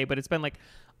one day, but it's been like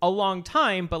a long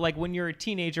time. But like when you're a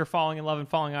teenager, falling in love and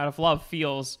falling out of love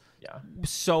feels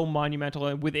so monumental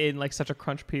and within like such a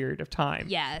crunch period of time.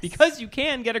 Yes. Because you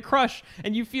can get a crush,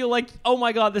 and you feel like, oh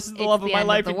my god, this is the love of my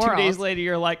life, and 2 days later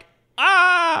you're like,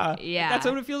 that's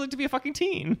what it feels like to be a fucking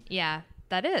teen. Yeah.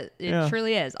 That is. It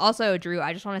truly is. Also, Drew,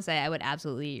 I just want to say I would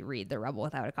absolutely read The Rebel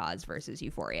Without a Cause versus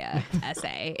Euphoria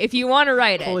essay. If you want to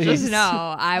write it, just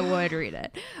know I would read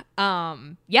it.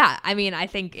 Yeah, I mean, I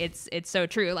think it's so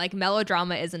true. Like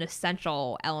melodrama is an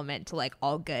essential element to like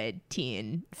all good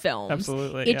teen films.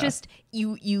 Absolutely. It just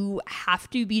you have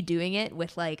to be doing it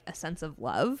with like a sense of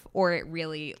love or it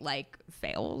really like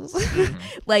fails.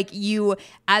 Like you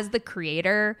as the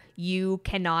creator, you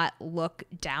cannot look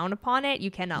down upon it.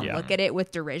 You cannot look at it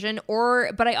with derision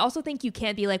but I also think you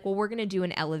can't be like, well, we're going to do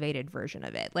an elevated version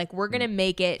of it. Like we're going to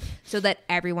make it so that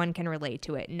everyone can relate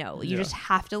to it. No, you just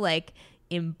have to like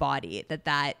embody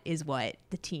that is what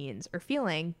the teens are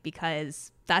feeling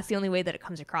because that's the only way that it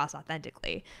comes across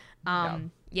authentically.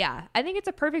 Yeah, I think it's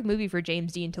a perfect movie for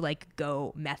James Dean to like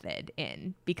go method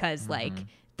in because like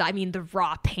I mean the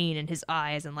raw pain in his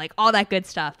eyes and like all that good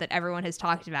stuff that everyone has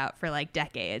talked about for like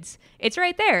decades. It's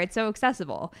right there. It's so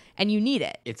accessible and you need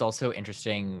it. It's also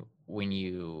interesting when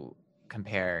you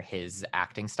compare his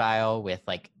acting style with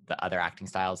like the other acting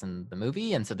styles in the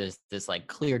movie. And so there's this like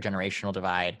clear generational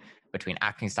divide between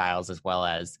acting styles, as well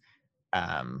as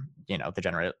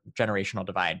the generational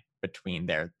divide between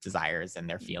their desires and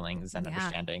their feelings and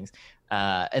understandings.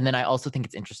 And then I also think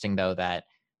it's interesting, though, that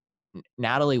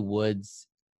Natalie Wood's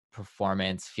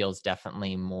performance feels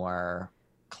definitely more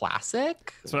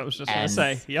classic. That's what I was just going to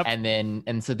say. Yep.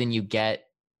 And so then you get,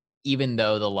 even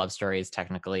though the love story is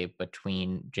technically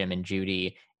between Jim and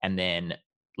Judy, and then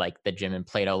like the Jim and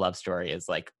Plato love story is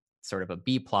like sort of a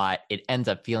B plot, it ends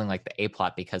up feeling like the A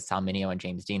plot because Sal Mineo and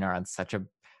James Dean are on such a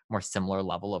more similar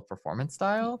level of performance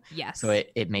style. Yes. So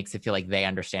it makes it feel like they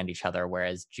understand each other,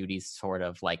 whereas Judy's sort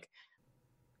of like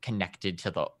connected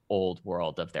to the old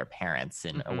world of their parents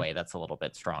in a way that's a little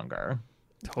bit stronger.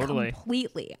 Totally.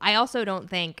 Completely. I also don't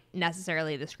think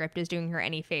necessarily the script is doing her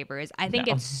any favors. I think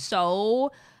it's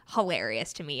so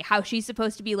hilarious to me how she's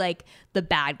supposed to be like the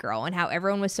bad girl, and how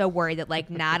everyone was so worried that like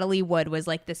Natalie Wood was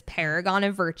like this paragon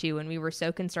of virtue, and we were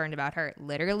so concerned about her.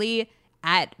 Literally,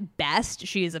 at best,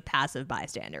 she is a passive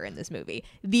bystander in this movie.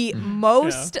 The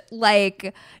most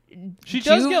like she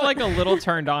does get like a little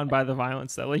turned on by the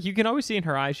violence, though. Like you can always see in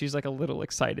her eyes she's like a little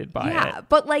excited by it. Yeah,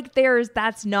 but like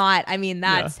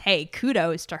hey,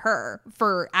 kudos to her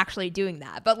for actually doing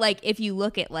that. But like if you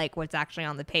look at like what's actually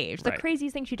on the page, the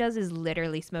craziest thing she does is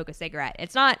literally smoke a cigarette.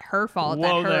 It's not her fault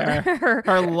that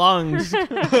her lungs.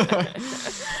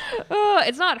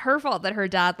 It's not her fault that her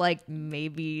dad like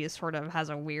maybe sort of has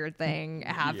a weird thing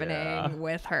happening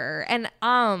with her.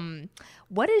 And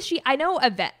what is she? I know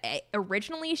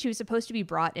originally she was supposed to be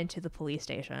brought into the police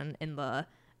station in the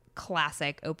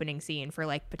classic opening scene for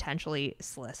like potentially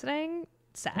soliciting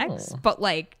sex, but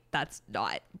like that's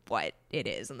not what it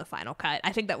is in the final cut.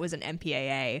 I think that was an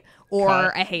MPAA or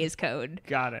a Hays Code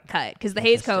cut, because the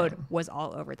Hays Code was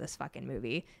all over this fucking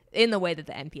movie in the way that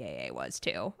the MPAA was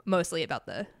too, mostly about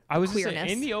the queerness. Saying,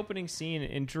 in the opening scene,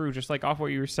 and Drew, just like off what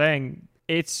you were saying,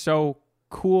 it's so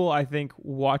cool, I think,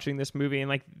 watching this movie, and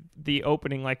like the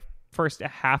opening, like first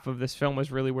half of this film was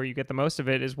really where you get the most of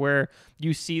it, is where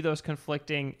you see those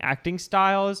conflicting acting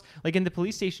styles. Like in the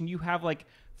police station, you have like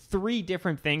 3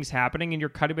 different things happening, and you're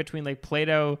cutting between like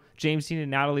Plato, James Dean, and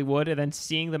Natalie Wood, and then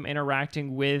seeing them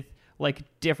interacting with like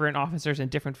different officers and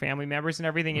different family members and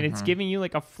everything. And it's giving you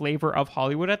like a flavor of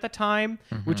Hollywood at the time,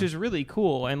 which is really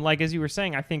cool. And like, as you were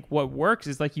saying, I think what works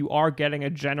is like you are getting a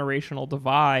generational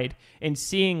divide and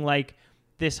seeing like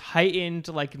this heightened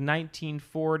like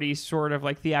 1940s sort of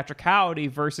like theatricality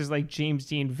versus like James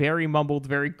Dean, very mumbled,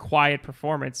 very quiet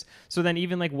performance. So then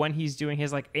even like when he's doing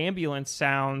his like ambulance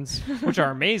sounds, which are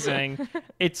amazing,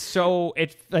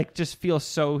 it like just feels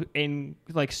so in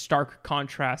like stark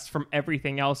contrast from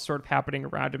everything else sort of happening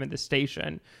around him in the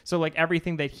station. So like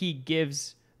everything that he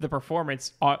gives the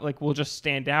performance like will just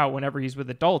stand out whenever he's with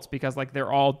adults, because like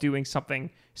they're all doing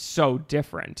something so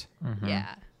different.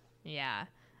 Yeah.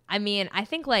 I mean, I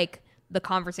think like the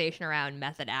conversation around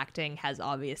method acting has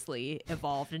obviously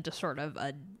evolved into sort of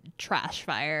a trash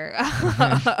fire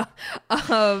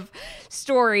of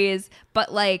stories,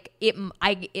 but like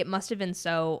it must have been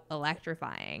so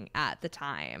electrifying at the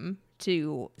time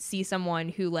to see someone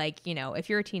who, like, you know, if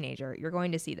you're a teenager, you're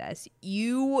going to see this.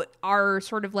 You are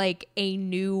sort of like a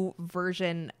new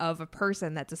version of a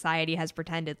person that society has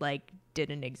pretended like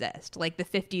didn't exist. Like the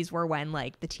 50s were when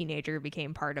like the teenager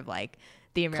became part of like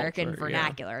the American culture,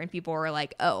 vernacular, and people were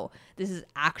like, oh, this is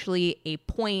actually a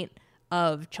point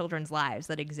of children's lives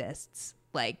that exists,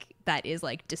 like that is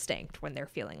like distinct when they're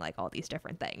feeling like all these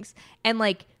different things. And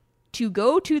like to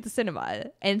go to the cinema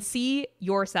and see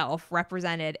yourself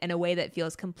represented in a way that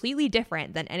feels completely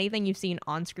different than anything you've seen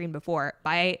on screen before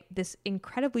by this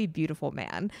incredibly beautiful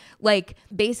man, like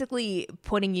basically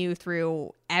putting you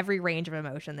through every range of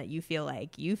emotion that you feel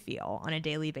like you feel on a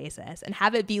daily basis, and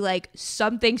have it be like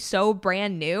something so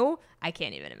brand new, I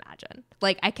can't even imagine.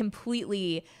 Like I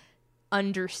completely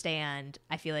understand,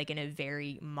 I feel like in a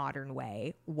very modern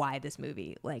way, why this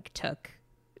movie like took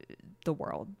the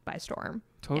world by storm.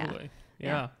 Totally.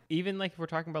 Yeah. Even like if we're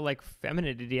talking about like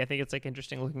femininity, I think it's like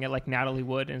interesting looking at like Natalie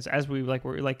Wood, and as we're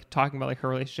like talking about like her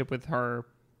relationship with her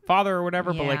father or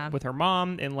whatever, but like with her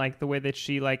mom, and like the way that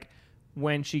she like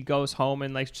when she goes home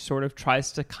and like sort of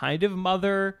tries to kind of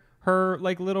mother her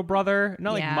like little brother,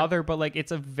 not like mother, but like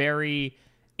it's a very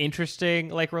interesting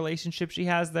like relationship she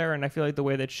has there. And I feel like the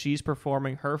way that she's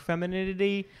performing her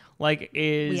femininity like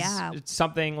is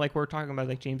something like we're talking about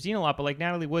like James Dean a lot, but like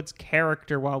Natalie Wood's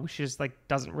character, while she just like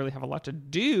doesn't really have a lot to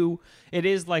do, it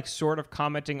is like sort of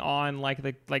commenting on like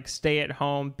the like stay at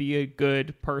home, be a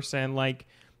good person, like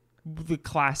the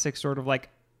classic sort of like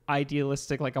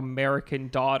idealistic like American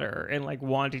daughter and like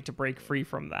wanting to break free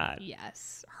from that.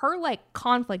 Yes. Her like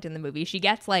conflict in the movie, she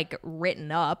gets like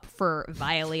written up for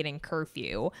violating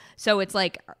curfew. So it's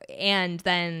like, and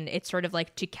then it's sort of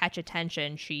like to catch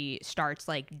attention, she starts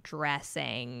like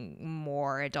dressing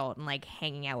more adult and like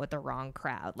hanging out with the wrong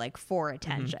crowd, like for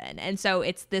attention. And so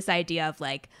it's this idea of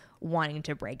like wanting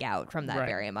to break out from that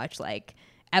very much like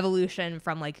evolution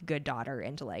from like good daughter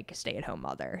into like stay-at-home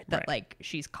mother that like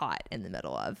she's caught in the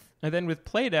middle of. And then with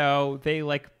Play-Doh, they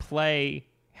like play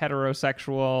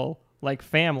heterosexual like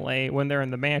family when they're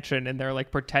in the mansion and they're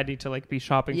like pretending to like be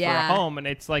shopping for a home, and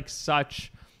it's like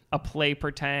such a play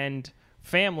pretend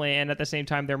family, and at the same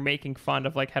time they're making fun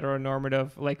of like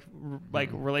heteronormative like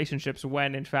relationships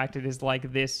when in fact it is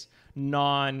like this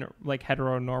non like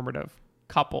heteronormative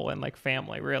couple and like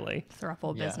family, really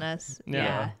throuple business.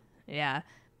 Yeah.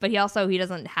 But he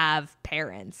doesn't have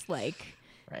parents, like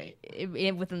right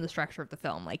within the structure of the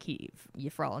film. Like he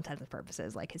for all intents and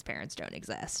purposes, like his parents don't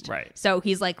exist. Right. So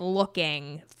he's like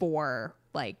looking for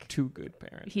like two good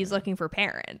parents. He's looking for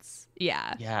parents.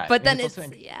 Yeah. Yeah. But then it's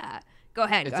Go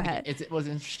ahead. It was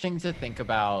interesting to think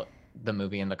about the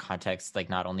movie in the context, like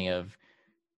not only of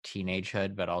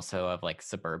teenagehood, but also of like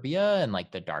suburbia and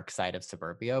like the dark side of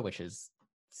suburbia, which is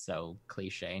so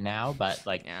cliche now, but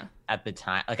like at the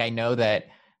time, like I know that,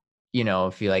 you know,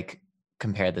 if you like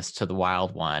compare this to The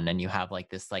Wild One and you have like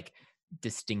this like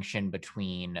distinction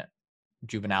between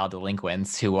juvenile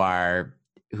delinquents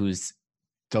whose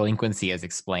delinquency is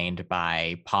explained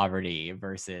by poverty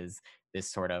versus this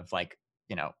sort of like,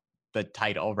 you know, the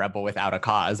title Rebel Without a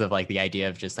Cause, of like the idea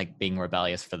of just like being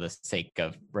rebellious for the sake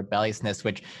of rebelliousness,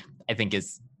 which I think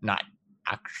is not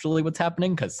actually what's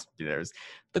happening, because there's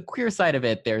the queer side of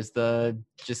it, there's the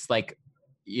just like,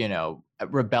 you know,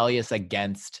 rebellious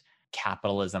against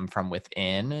capitalism from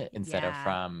within instead of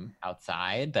from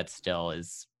outside. That still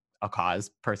is a cause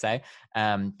per se,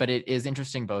 but it is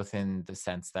interesting both in the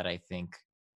sense that I think,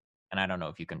 and I don't know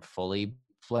if you can fully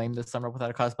blame the Summer Without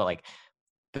a Cause, but like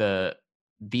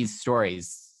these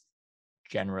stories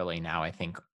generally now I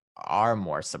think are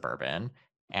more suburban,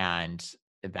 and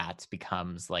that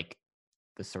becomes like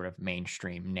the sort of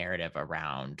mainstream narrative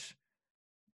around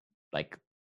like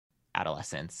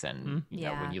adolescence and you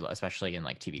know, when you especially in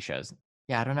like TV shows.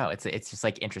 I don't know, it's just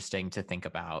like interesting to think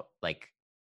about like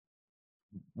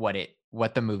what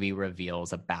the movie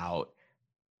reveals about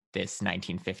this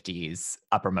 1950s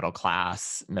upper middle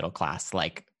class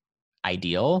like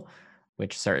ideal,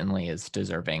 which certainly is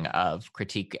deserving of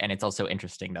critique. And it's also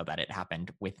interesting though that it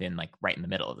happened within like right in the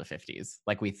middle of the 50s.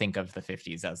 Like we think of the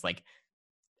 50s as like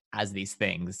as these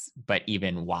things, but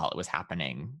even while it was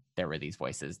happening, there were these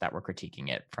voices that were critiquing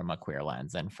it from a queer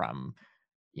lens and from,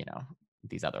 you know,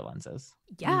 these other lenses.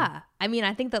 I mean,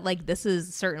 I think that like this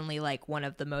is certainly like one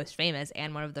of the most famous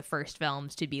and one of the first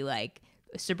films to be like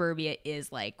suburbia is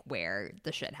like where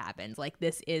the shit happens. Like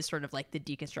this is sort of like the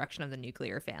deconstruction of the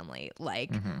nuclear family,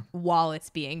 like while it's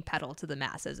being peddled to the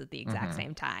masses at the exact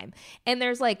same time. And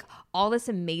there's like all this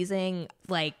amazing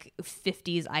like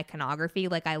 50s iconography.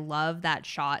 Like I love that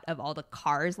shot of all the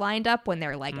cars lined up when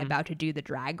they're like about to do the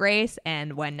drag race,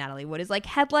 and when Natalie Wood is like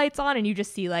headlights on and you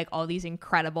just see like all these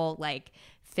incredible like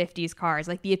 50s cars,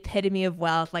 like the epitome of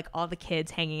wealth, like all the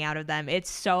kids hanging out of them. It's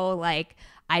so like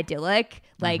idyllic,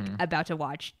 like about to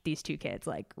watch these two kids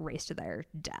like race to their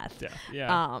death.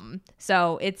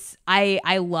 So it's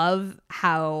I love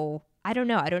how I don't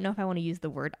know if I want to use the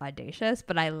word audacious,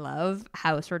 but I love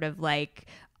how sort of like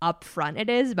upfront it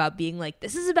is about being like,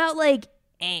 this is about like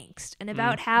angst and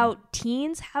about how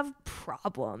teens have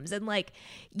problems, and like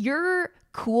your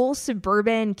cool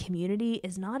suburban community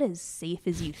is not as safe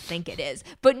as you think it is,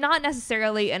 but not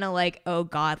necessarily in a like, oh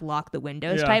god, lock the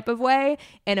windows type of way,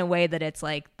 in a way that it's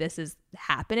like, this is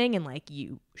happening and like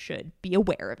you should be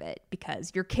aware of it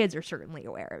because your kids are certainly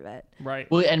aware of it. Right.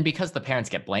 Well, and because the parents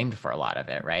get blamed for a lot of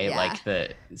it, right? Like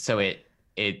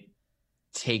it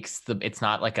takes it's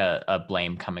not like a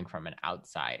blame coming from an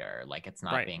outsider. Like it's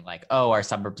not being like, oh, our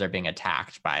suburbs are being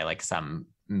attacked by like some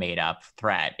made up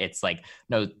threat. It's like,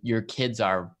 no, your kids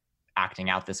are acting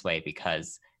out this way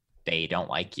because they don't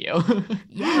like you.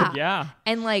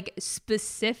 And like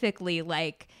specifically,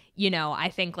 like, you know, I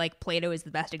think like Plato is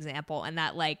the best example, and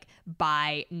that like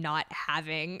by not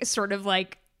having sort of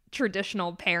like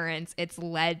traditional parents, it's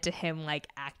led to him like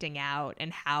acting out,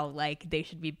 and how like they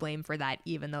should be blamed for that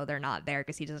even though they're not there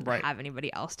because he doesn't have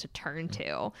anybody else to turn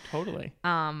to. Totally.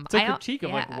 It's a critique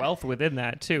of like wealth within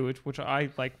that too, which I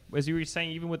like, as you were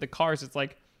saying, even with the cars, it's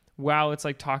like, wow, it's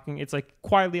like talking, it's like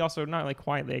quietly, also not like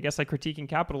quietly, I guess, like critiquing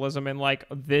capitalism and like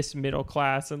this middle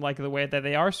class and like the way that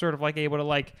they are sort of like able to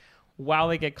like while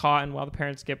they get caught and while the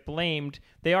parents get blamed,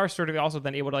 they are sort of also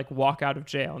then able to like walk out of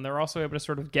jail, and they're also able to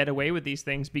sort of get away with these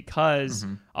things because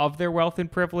of their wealth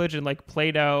and privilege. And like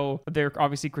Plato, they're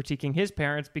obviously critiquing his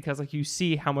parents because like you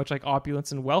see how much like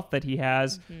opulence and wealth that he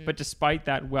has, but despite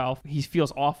that wealth, he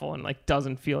feels awful and like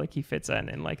doesn't feel like he fits in.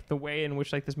 And like the way in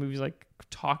which like this movie's like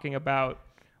talking about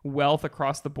wealth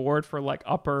across the board for like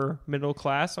upper middle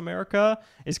class America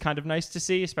is kind of nice to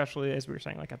see, especially as we were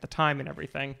saying like at the time and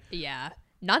everything. Yeah.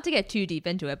 Not to get too deep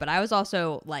into it, but I was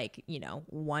also like,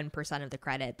 1% of the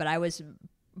credit, but I was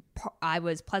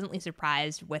pleasantly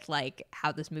surprised with like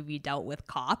how this movie dealt with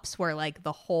cops, where like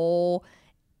the whole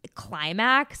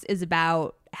climax is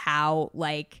about how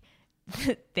like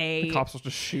the cops will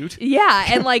just shoot. Yeah,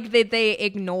 and like they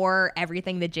ignore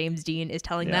everything that James Dean is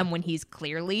telling them when he's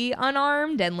clearly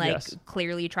unarmed and like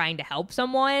clearly trying to help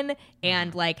someone,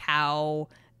 and like how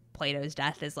Plato's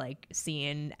death is like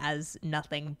seen as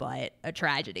nothing but a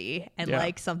tragedy and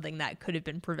like something that could have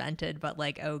been prevented, but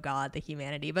like, oh god, the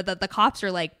humanity. But the cops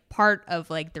are like part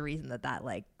of like the reason that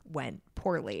like went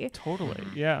poorly. Totally.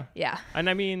 Yeah. Yeah. And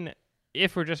I mean,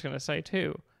 if we're just gonna say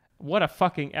too, what a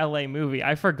fucking LA movie.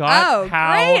 I forgot how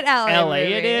great LA it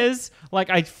movie. is. Like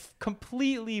I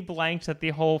completely blanked at the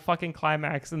whole fucking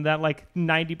climax, and that like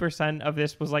 90% of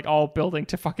this was like all building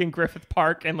to fucking Griffith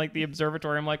Park and like the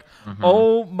observatory. I'm like,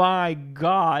 oh my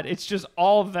god, it's just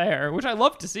all there, which I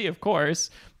love to see, of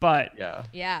course. But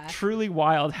yeah, truly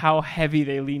wild how heavy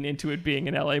they lean into it being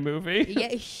an LA movie. Yeah,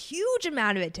 a huge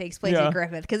amount of it takes place at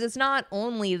Griffith, because it's not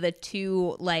only the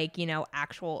two like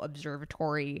actual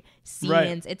observatory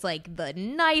scenes. It's like the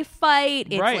knife fight.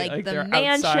 It's like the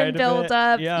mansion build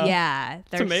up. Yeah,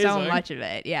 there's so much of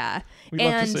it. Yeah, We'd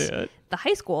love to see it. The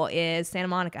high school is Santa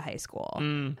Monica High School.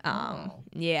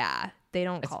 Yeah. They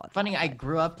don't call it. Funny, I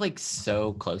grew up like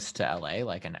so close to LA,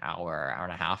 like an hour and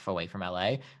a half away from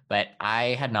LA, but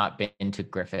I had not been to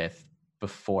Griffith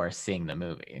before seeing the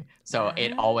movie. So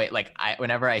it always like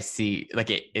whenever I see like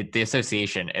it the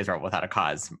association is without a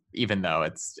cause, even though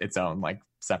it's its own like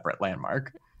separate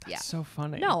landmark. That's so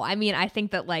funny. No, I mean, I think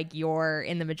that like you're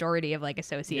in the majority of like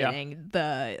associating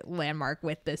the landmark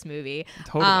with this movie.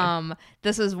 Totally.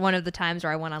 This was one of the times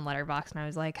where I went on Letterboxd and I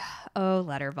was like, oh,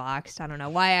 Letterboxd. I don't know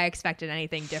why I expected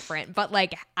anything different, but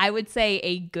like I would say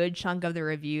a good chunk of the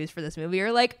reviews for this movie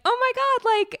are like, oh my god,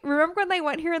 like remember when they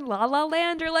went here in La La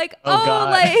Land? Or like,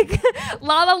 like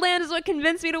La La Land is what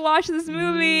convinced me to watch this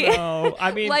movie. No,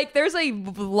 I mean, like there's a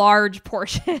large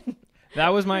portion.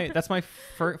 That's my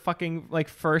fucking like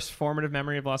first formative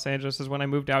memory of Los Angeles is when I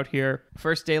moved out here.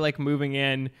 First day like moving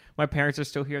in, my parents are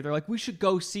still here. They're like, we should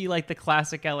go see like the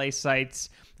classic LA sites.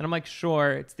 And I'm like,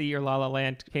 sure. It's the year La La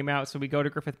Land came out. So we go to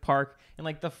Griffith Park, and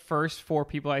like the first 4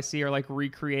 people I see are like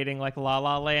recreating like La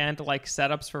La Land, like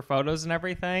setups for photos and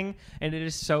everything. And it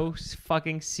is so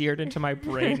fucking seared into my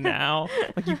brain now.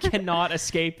 Like you cannot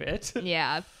escape it.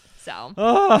 Yeah. So,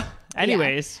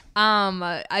 anyways,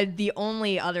 the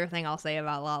only other thing I'll say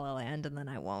about La La Land, and then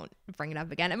I won't bring it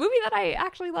up again. A movie that I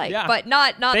actually like, but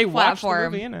not they watch the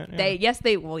movie in it. Yeah.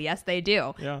 They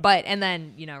do. Yeah. But and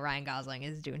then Ryan Gosling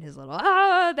is doing his little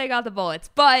they got the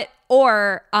bullets. But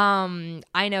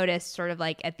I noticed sort of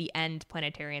like at the end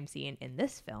planetarium scene in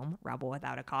this film, Rebel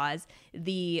Without a Cause,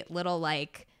 the little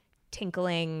like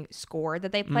tinkling score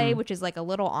that they play, which is like a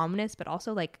little ominous but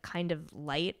also like kind of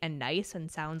light and nice and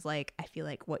sounds like, I feel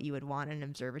like, what you would want an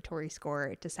observatory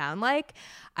score to sound like.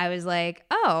 I was like,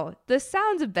 oh, this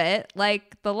sounds a bit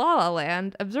like the La La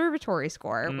Land observatory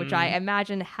score, which I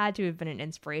imagine had to have been an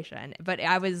inspiration, but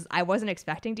I wasn't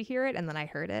expecting to hear it, and then I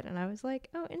heard it and I was like,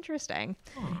 oh, interesting.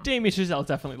 Damien Chazelle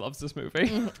definitely loves this movie.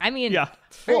 I mean,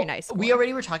 it's very nice score. We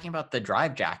already were talking about the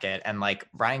Drive jacket, and like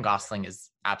Ryan Gosling is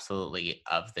absolutely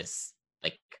of this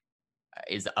like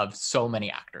is of so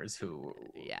many actors who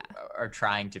are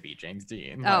trying to be James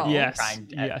Dean. And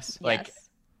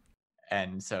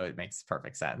so it makes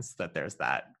perfect sense that there's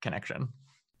that connection.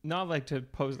 Not like to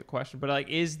pose the question, but like,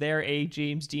 is there a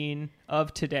James Dean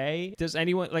of today? Does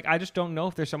anyone like? I just don't know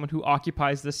if there's someone who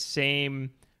occupies the same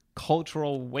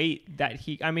cultural weight that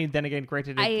he. I mean, then again,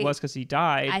 granted, it was because he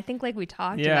died. I think, like we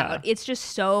talked about, it's just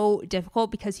so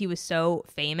difficult because he was so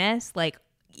famous, like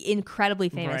incredibly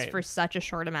famous for such a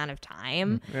short amount of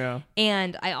time. Yeah,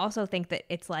 and I also think that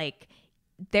it's like,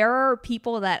 there are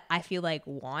people that I feel like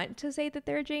want to say that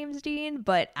they're James Dean,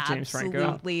 but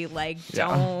absolutely like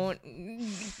don't.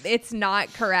 It's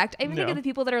not correct. I even think of the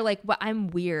people that are like, well,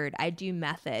 I'm weird, I do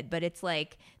method, but it's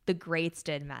like the greats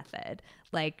did method,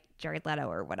 like Jared Leto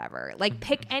or whatever. Like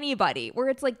pick anybody where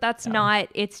it's like, that's not,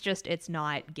 it's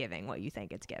not giving what you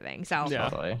think it's giving. So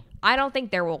I don't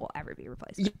think there will ever be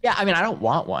replacement. Yeah, I mean, I don't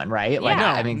want one, right? Like,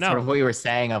 I mean, sort of what you were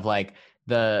saying of like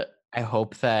I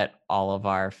hope that all of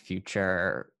our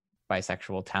future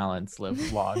bisexual talents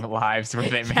live long lives where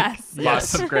they make Yes.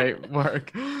 lots of great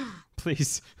work.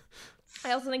 Please.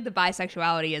 I also think the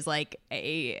bisexuality is like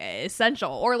a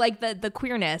essential, or like the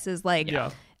queerness is like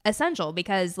Yeah. essential,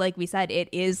 because like we said, it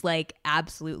is like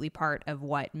absolutely part of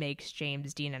what makes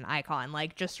James Dean an icon.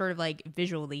 Like just sort of like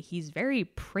visually, he's very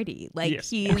pretty. Like Yes.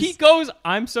 he goes,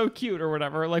 I'm so cute, or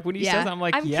whatever. Like when he says, I'm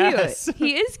like, yes. cute.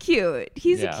 He is cute.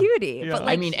 He's Yeah. a cutie. Yeah. But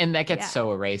like, I mean, and that gets yeah.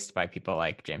 so erased by people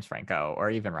like James Franco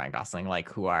or even Ryan Gosling, like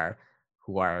who are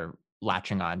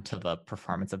latching on to the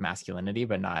performance of masculinity,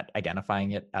 but not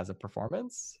identifying it as a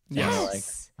performance. And you're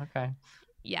Yes. like, okay.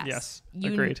 Yes.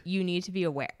 You, Agreed. You need to be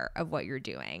aware of what you're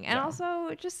doing, and Yeah.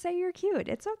 also just say you're cute.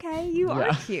 It's okay. You are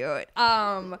Yeah. cute.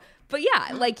 But yeah,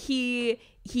 like he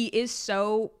is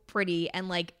so pretty, and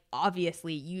like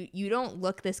obviously you don't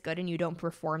look this good and you don't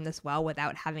perform this well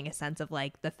without having a sense of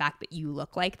like the fact that you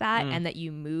look like that and that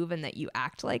you move and that you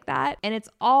act like that, and it's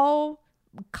all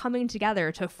coming together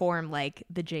to form like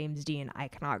the James Dean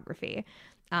iconography.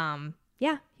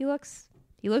 Yeah, he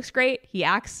looks great. He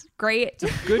acts great.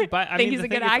 Good. I Think mean, he's the a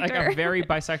thing good is, like actor. a very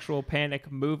bisexual panic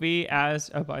movie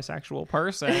as a bisexual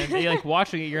person. And you're like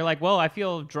watching it, you're like, well, I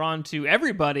feel drawn to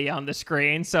everybody on the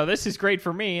screen, so this is great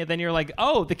for me. And then you're like,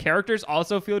 oh, the characters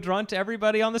also feel drawn to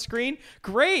everybody on the screen.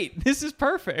 Great. This is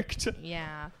perfect.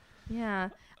 Yeah.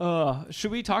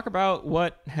 Should we talk about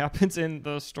what happens in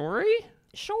the story?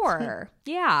 Sure.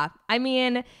 Yeah. I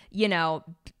mean, you know,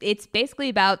 it's basically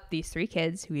about these three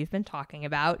kids who we've been talking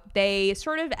about. They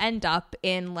sort of end up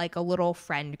in like a little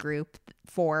friend group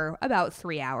for about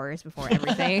 3 hours before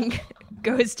everything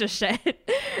goes to shit.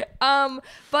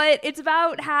 But it's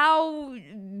about how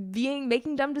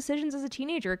making dumb decisions as a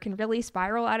teenager can really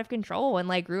spiral out of control and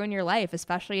like ruin your life,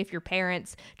 especially if your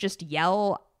parents just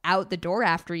yell out the door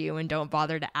after you and don't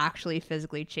bother to actually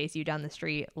physically chase you down the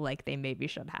street like they maybe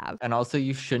should have. And also,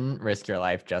 you shouldn't risk your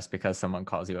life just because someone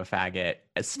calls you a faggot,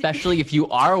 especially if you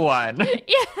are one.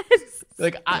 Yes.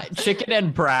 Like, chicken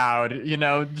and proud,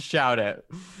 shout it.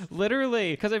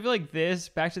 Literally, because I feel like this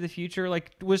Back to the Future, like,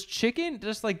 was chicken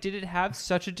just like, did it have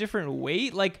such a different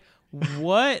weight? Like,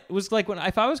 what was like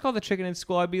if I was called the chicken in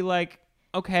school, I'd be like,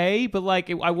 okay, but like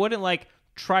I wouldn't like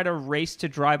try to race to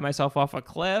drive myself off a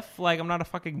cliff. Like, I'm not a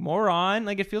fucking moron.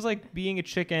 Like, it feels like being a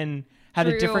chicken had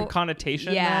a different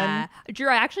connotation. Yeah. Then. Drew,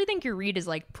 I actually think your read is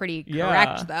like pretty Yeah.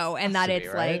 correct though. And Has that to it's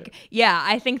be, right? like, yeah,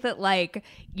 I think that like,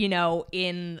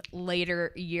 in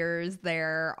later years,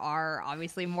 there are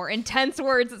obviously more intense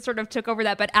words that sort of took over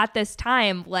that. But at this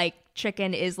time, like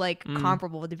chicken is like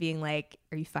comparable to being like,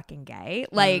 are you fucking gay?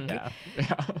 Like, Yeah.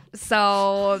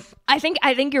 so I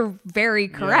think you're very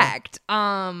correct.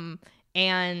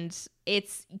 And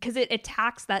it's because it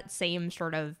attacks that same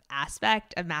sort of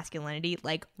aspect of masculinity.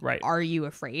 Like, Right. Are you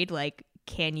afraid? Like,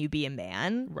 can you be a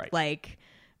man? Right. Like,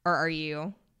 or are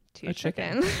you too A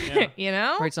chicken? chicken.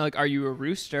 Yeah. Right, Right, it's not like, are you a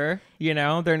rooster?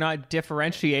 They're not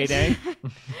differentiating.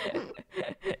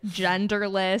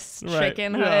 Genderless Right.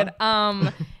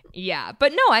 chickenhood. Yeah,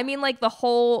 but no, I mean, like the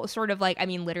whole sort of like, I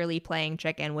mean, literally playing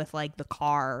chicken with like the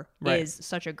car Right. is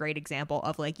such a great example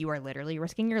of like, you are literally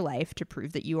risking your life to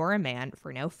prove that you are a man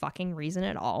for no fucking reason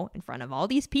at all in front of all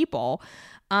these people.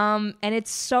 And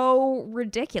it's so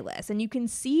ridiculous, and you can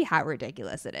see how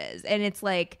ridiculous it is. And it's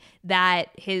like that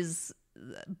his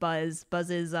Buzz's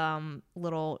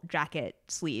little jacket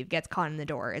sleeve gets caught in the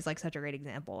door is like such a great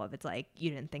example of, it's like, you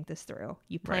didn't think this through.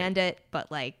 You planned it,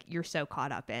 but like you're so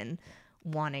caught up in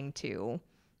wanting to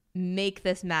make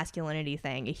this masculinity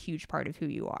thing a huge part of who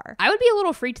you are. I would be a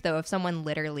little freaked though if someone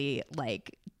literally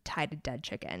like tied a dead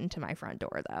chicken to my front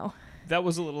door though. That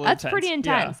was a little That's intense. pretty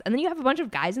intense. And then you have a bunch of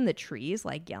guys in the trees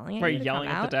like yelling at Right, you to yelling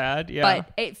come at the out. dad. Yeah.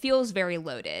 But it feels very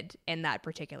loaded in that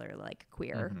particular like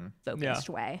queer focused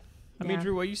way. I mean,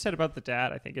 Drew, what you said about the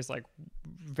dad, I think, is like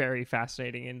very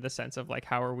fascinating in the sense of like,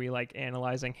 how are we like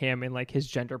analyzing him and like his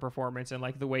gender performance and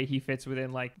like the way he fits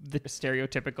within like the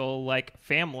stereotypical like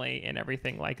family and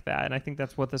everything like that. And I think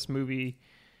that's what this movie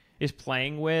is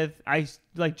playing with. I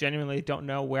like genuinely don't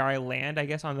know where I land, I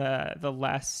guess, on the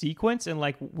last sequence and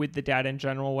like with the dad in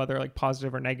general, whether like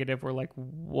positive or negative, or like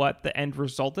what the end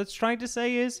result it's trying to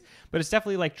say is. But it's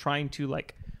definitely like trying to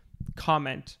like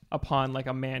comment upon like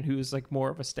a man who's like more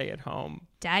of a stay-at-home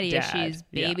Daddy dad. issues,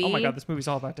 baby. Yeah. Oh my god, this movie's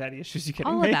all about daddy issues. You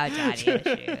kidding All me? about daddy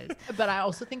issues. But I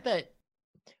also think that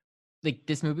like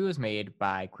this movie was made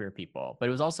by queer people, but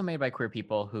it was also made by queer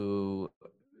people who,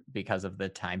 because of the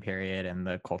time period and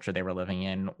the culture they were living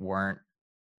in, weren't,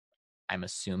 I'm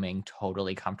assuming,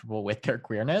 totally comfortable with their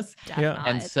queerness.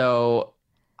 Definitely. And so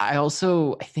I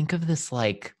think of this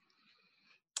like,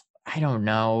 I don't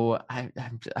know. I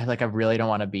really don't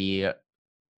want to be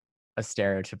a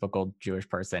stereotypical Jewish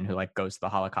person who like goes to the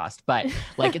Holocaust, but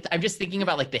like I'm just thinking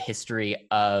about like the history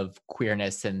of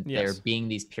queerness, and there being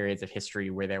these periods of history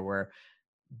where there were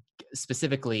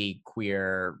specifically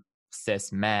queer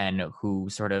cis men who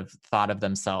sort of thought of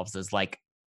themselves as like,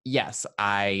 yes,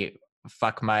 I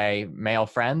fuck my male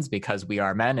friends because we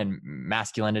are men and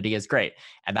masculinity is great.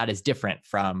 And that is different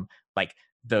from like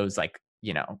those like,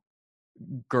 you know,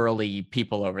 girly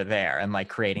people over there, and like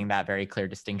creating that very clear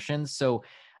distinction. So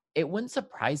it wouldn't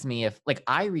surprise me if like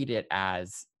I read it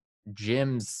as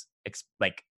Jim's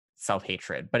like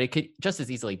self-hatred, but it could just as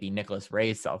easily be Nicholas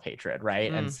Ray's self-hatred,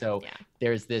 right? And so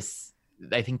there's this,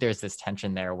 I think there's this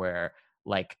tension there where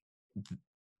like,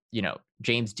 you know,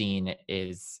 James Dean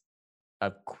is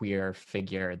a queer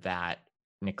figure that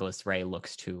Nicholas Ray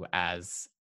looks to as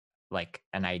like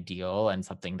an ideal and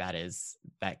something that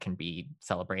can be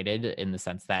celebrated, in the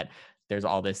sense that there's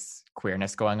all this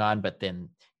queerness going on, but then,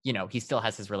 you know, he still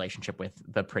has his relationship with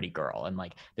the pretty girl, and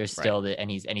like there's still and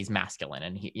he's masculine,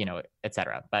 and he, you know,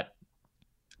 etc. But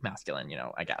masculine, you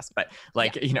know, I guess, but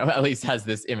like, you know, at least has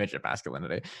this image of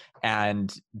masculinity.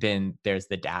 And then there's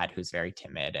the dad who's very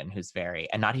timid and who's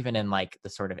very, and not even in like the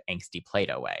sort of angsty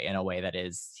Plato way, in a way that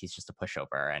is, he's just a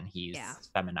pushover and he's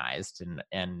feminized.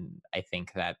 And I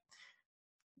think that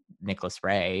Nicholas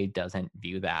Ray doesn't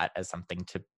view that as something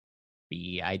to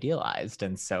be idealized.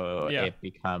 And so it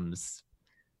becomes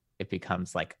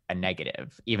like a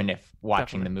negative, even if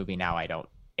watching the movie now,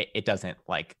 it doesn't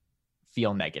like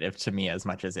feel negative to me as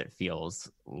much as it feels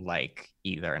like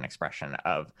either an expression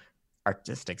of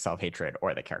artistic self-hatred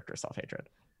or the character's self-hatred.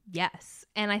 Yes.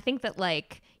 And I think that,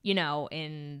 like, you know,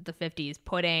 in the 50s,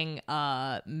 putting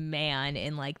a man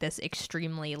in like this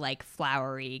extremely like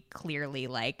flowery, clearly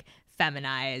like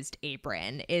feminized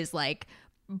apron is like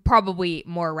probably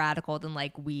more radical than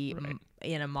like we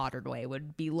in a modern way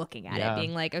would be looking at it,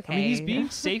 being like, okay, I mean, he's being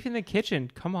safe in the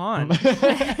kitchen, come on.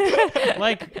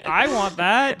 Like, I want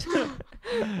that.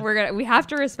 We have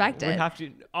to respect it. We have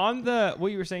to. On the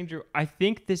what you were saying, Drew, I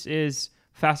think this is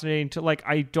fascinating to like,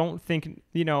 I don't think,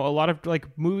 you know, a lot of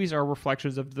like movies are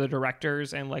reflections of the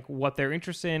directors and like what they're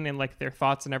interested in and like their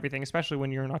thoughts and everything, especially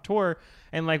when you're an auteur.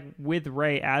 And like with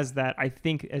Ray as that, I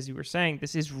think, as you were saying,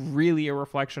 this is really a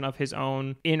reflection of his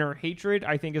own inner hatred,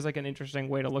 I think, is like an interesting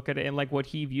way to look at it, and like what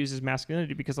he views as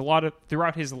masculinity, because a lot of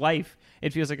throughout his life,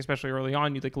 it feels like, especially early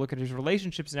on, you like look at his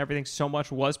relationships and everything, so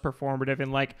much was performative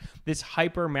and like this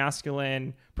hyper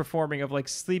masculine performing of like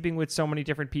sleeping with so many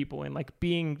different people and like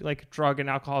being like drug and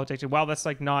alcohol addicted. While that's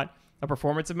like not a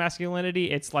performance of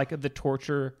masculinity, it's like the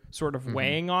torture sort of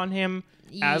weighing on him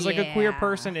as like a queer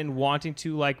person, and wanting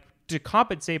to like to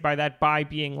compensate by that by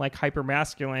being like hyper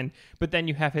masculine. But then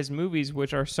you have his movies,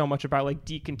 which are so much about like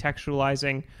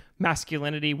decontextualizing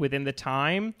masculinity within the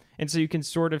time, and so you can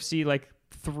sort of see like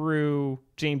through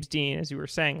James Dean, as you were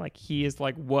saying, like he is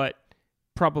like what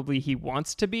probably he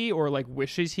wants to be or like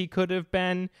wishes he could have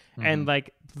been, and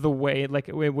like the way like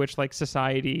in which like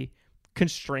society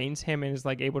constrains him and is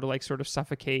like able to like sort of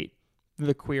suffocate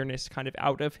the queerness kind of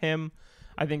out of him,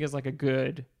 I think is like a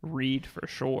good read for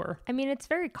sure. I mean, it's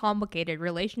very complicated.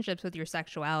 Relationships with your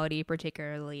sexuality,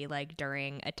 particularly like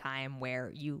during a time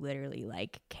where you literally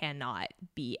like cannot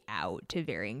be out to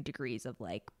varying degrees of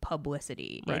like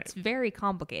publicity. Right. It's very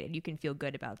complicated. You can feel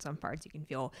good about some parts, you can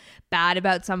feel bad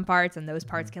about some parts, and those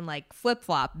parts can like flip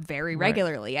flop very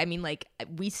regularly. I mean, like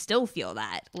we still feel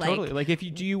that. Like, totally. Like if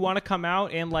you do you want to come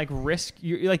out and like risk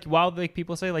your like, while like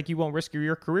people say like you won't risk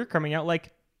your career coming out,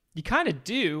 like you kind of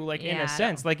do, like in a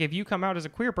sense. Like if you come out as a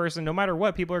queer person, no matter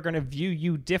what, people are going to view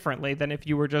you differently than if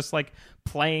you were just like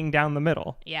playing down the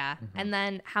middle. Yeah. And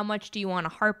then how much do you want to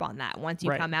harp on that? Once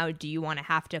you come out, do you want to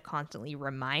have to constantly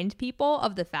remind people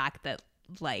of the fact that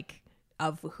like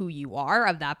of who you are,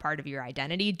 of that part of your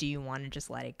identity? Do you want to just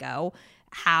let it go?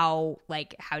 How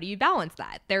do you balance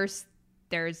that? There's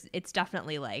it's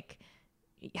definitely like,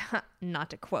 not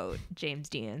to quote James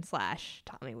Dean /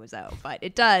 Tommy Wiseau, but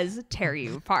it does tear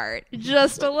you apart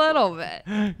just a little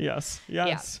bit. Yes.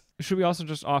 Yeah. Should we also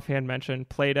just offhand mention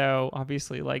Plato,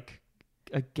 obviously like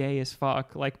a gay as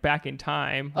fuck, like back in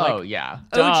time. Like, OG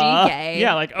gay.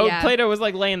 Yeah, like Plato was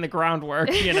like laying the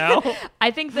groundwork, you know?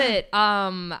 I think that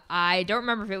I don't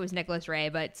remember if it was Nicholas Ray,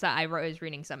 but I was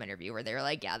reading some interview where they were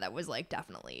like, yeah, that was like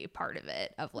definitely part of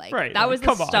it, of like that was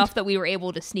the stuff that we were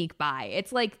able to sneak by.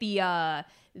 It's like the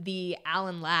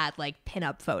Alan Ladd like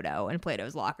pinup photo in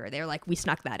Plato's locker. They were like, we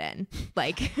snuck that in.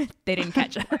 Like they didn't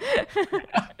catch it.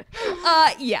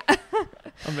 Yeah.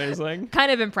 Amazing.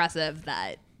 Kind of impressive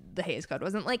that the Hays Code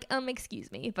wasn't like,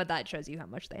 excuse me, but that shows you how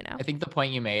much they know. I think the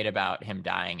point you made about him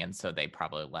dying, and so they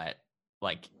probably let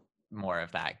like more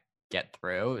of that get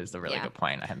through is a really good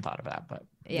point. I hadn't thought of that, but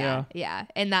yeah,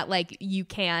 and that like you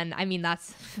can, I mean,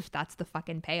 that's the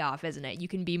fucking payoff, isn't it? You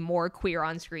can be more queer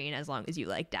on screen as long as you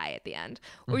like die at the end,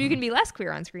 or you can be less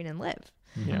queer on screen and live.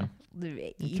 Yeah.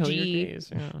 E.g.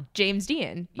 James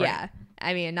Dean. Right. Yeah.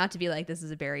 I mean, not to be like this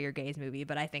is a bury your gays movie,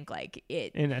 but I think like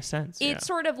it, in a sense, it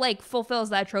sort of like fulfills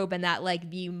that trope, and that like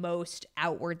the most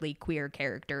outwardly queer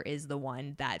character is the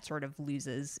one that sort of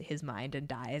loses his mind and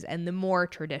dies, and the more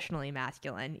traditionally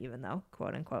masculine, even though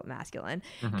quote unquote masculine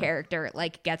character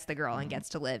like gets the girl and gets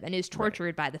to live and is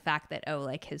tortured by the fact that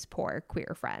like his poor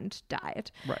queer friend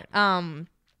died. Right.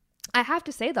 I have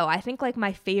to say though, I think like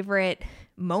my favorite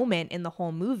moment in the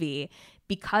whole movie,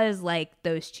 because like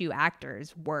those two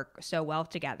actors work so well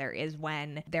together, is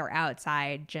when they're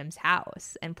outside Jim's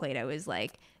house and Plato is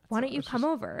like, why don't you come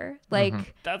over?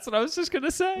 Like, that's what I was just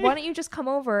gonna say. Why don't you just come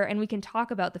over and we can talk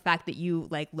about the fact that you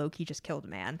like low-key just killed a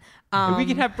man. And we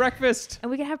can have breakfast.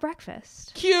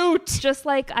 Cute. Just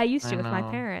like I used to with my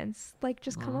parents. Like,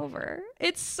 just come over.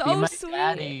 It's so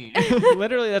sweet.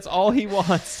 Literally, that's all he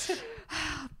wants.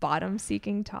 Bottom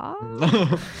seeking top.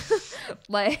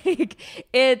 Like,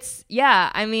 it's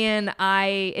I mean,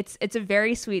 it's a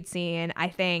very sweet scene. I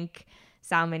think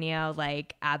Sal Mineo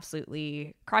like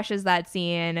absolutely crushes that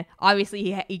scene.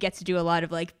 Obviously he gets to do a lot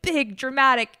of like big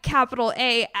dramatic capital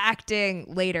A acting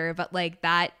later, but like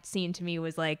that scene to me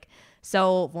was like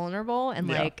so vulnerable and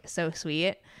like so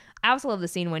sweet. I also love the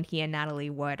scene when he and Natalie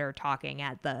Wood are talking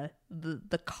at the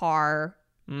car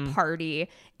party,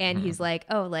 and he's like,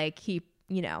 oh, like he,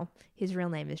 you know, his real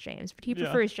name is James, but he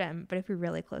prefers Jim. But if you're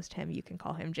really close to him, you can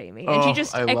call him Jamie. And she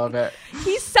just, I love it.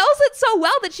 He sells it so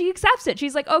well that she accepts it.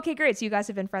 She's like, okay, great. So you guys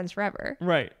have been friends forever.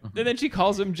 Right. And then she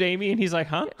calls him Jamie and he's like,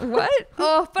 huh? What?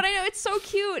 Oh, but I know it's so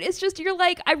cute. It's just, you're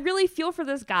like, I really feel for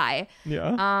this guy.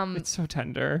 Yeah. It's so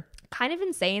tender. Kind of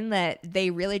insane that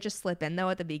they really just slip in though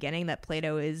at the beginning that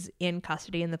Plato is in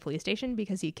custody in the police station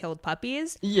because he killed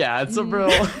puppies. Yeah, it's a real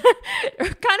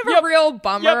kind of a real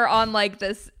bummer on like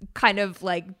this kind of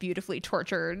like beautifully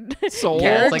tortured soul.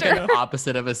 Yeah, it's like an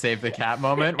opposite of a Save the Cat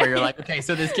moment where you're like, okay,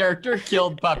 so this character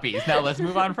killed puppies. Now let's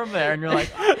move on from there. And you're like,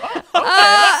 oh,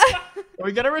 okay. Are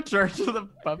we gonna return to the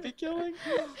puppy killing?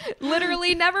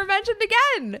 Literally never mentioned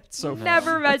again. So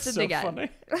never mentioned so again. Funny.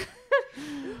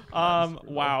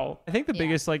 Wow. I think the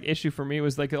biggest like issue for me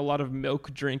was like a lot of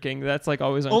milk drinking. That's like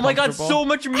always uncomfortable. Oh my god, so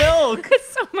much milk.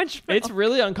 So much milk. It's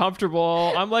really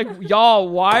uncomfortable. I'm like, y'all,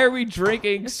 why are we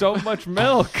drinking so much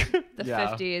milk? The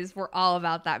 50s were all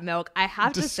about that milk. I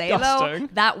have to say though,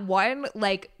 that one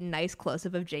like nice close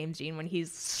up of James Dean when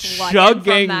he's slugging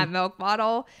from that milk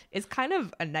bottle is kind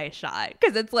of a nice shot,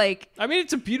 because it's like, I mean,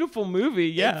 it's a beautiful movie.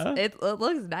 Yeah, it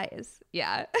looks nice.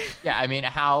 Yeah. Yeah, I mean,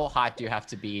 how hot do you have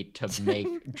to be to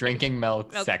make drinking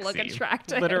milk sexy? Look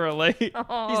attractive. Literally.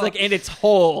 Oh. He's like, and it's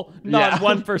whole, not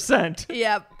 1%.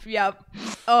 Yep.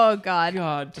 Oh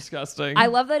God, disgusting. I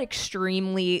love that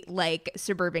extremely like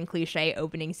suburban cliche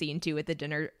opening scene too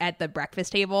at the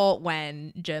breakfast table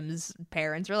when Jim's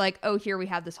parents are like, oh, here we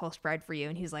have this whole spread for you,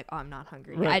 and he's like, oh, I'm not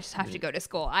hungry. Right. I just have to go to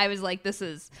school. I was like, this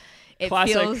is, it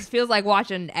feels like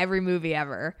watching every movie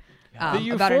ever. The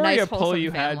about a nice, euphoria pull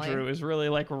you family. had, Drew, is really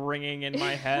like ringing in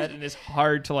my head, and it's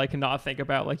hard to like not think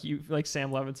about like you, like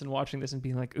Sam Levinson watching this and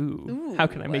being like, ooh, how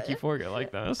can I make Euphoria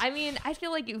like this? I mean, I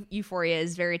feel like Euphoria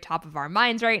is very top of our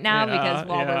minds right now because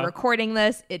while we're recording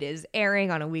this, it is airing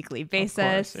on a weekly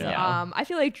basis. Of course, I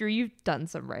feel like, Drew, you've done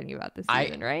some writing about this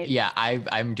season, right? Yeah,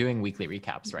 I'm doing weekly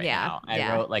recaps right now.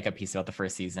 I wrote like a piece about the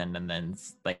first season, and then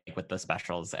like with the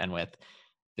specials, and with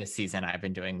this season, I've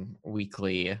been doing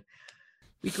weekly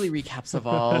recaps of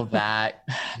all that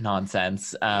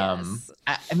nonsense. I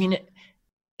mean,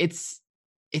 it's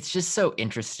just so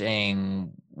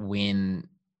interesting when,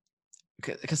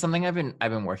 because something I've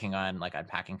been working on, like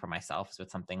unpacking for myself, is with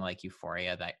something like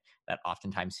Euphoria that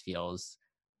oftentimes feels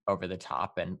over the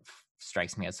top and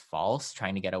strikes me as false,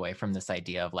 trying to get away from this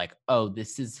idea of like, oh,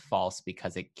 this is false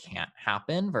because it can't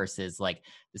happen, versus like,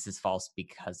 this is false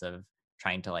because of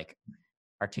trying to like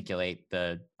articulate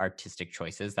the artistic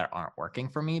choices that aren't working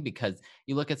for me. Because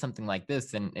you look at something like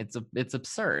this and it's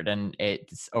absurd and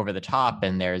it's over the top,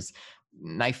 and there's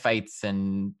knife fights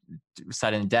and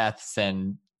sudden deaths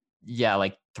and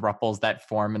like thruples that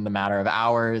form in the matter of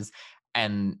hours,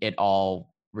 and it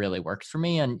all really works for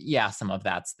me. And some of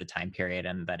that's the time period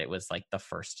and that it was like the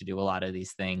first to do a lot of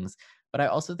these things, but I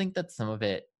also think that some of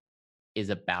it is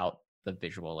about the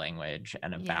visual language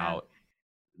and about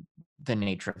the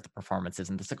nature of the performances,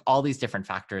 and just like all these different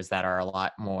factors that are a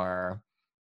lot more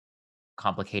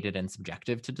complicated and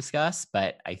subjective to discuss,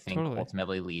 but I think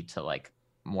ultimately lead to like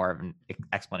more of an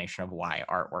explanation of why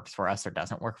art works for us or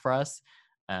doesn't work for us,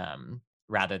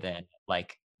 rather than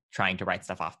like trying to write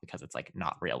stuff off because it's like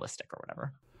not realistic or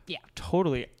whatever. Yeah,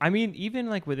 totally. I mean, even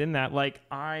like within that, like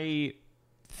I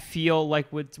feel like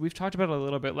we've talked about it a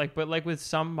little bit, like, but like with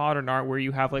some modern art where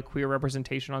you have like queer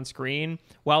representation on screen,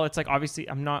 while it's like obviously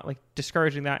I'm not like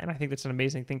discouraging that, and I think that's an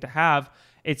amazing thing to have,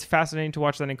 it's fascinating to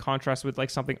watch that in contrast with like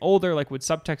something older, like with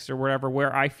subtext or whatever,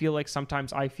 where I feel like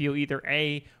sometimes I feel either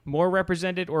A, more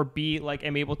represented, or B, like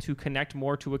am able to connect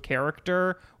more to a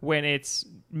character when it's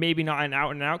maybe not an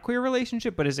out and out queer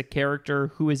relationship, but as a character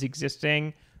who is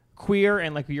existing queer,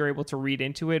 and like you're able to read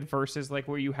into it, versus like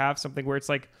where you have something where it's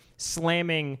like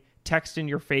slamming text in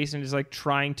your face and is like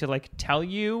trying to like tell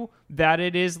you that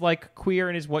it is like queer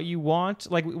and is what you want.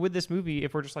 Like with this movie,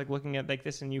 if we're just like looking at like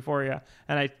this in Euphoria,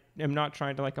 and I am not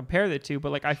trying to like compare the two,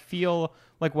 but like I feel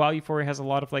like while Euphoria has a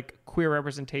lot of like queer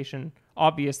representation,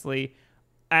 obviously,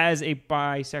 as a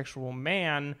bisexual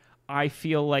man, I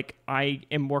feel like I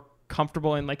am more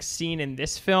comfortable and like seen in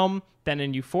this film than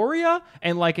in Euphoria,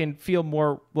 and like and feel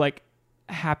more like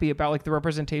happy about like the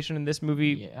representation in this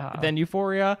movie than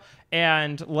Euphoria.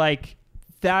 And like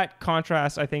that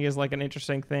contrast I think is like an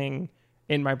interesting thing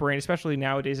in my brain, especially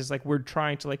nowadays, is like we're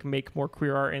trying to like make more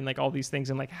queer art and like all these things,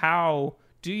 and like how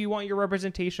do you want your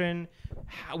representation,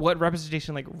 what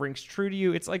representation like rings true to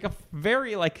you. It's like a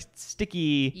very like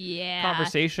sticky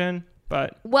conversation.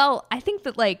 But well, I think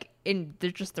that like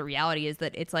just the reality is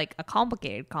that it's like a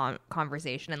complicated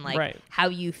conversation, and like how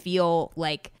you feel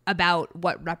like about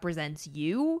what represents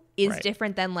you is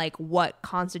different than like what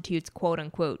constitutes quote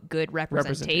unquote good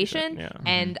representation.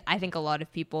 And I think a lot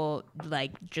of people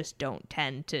like just don't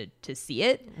tend to see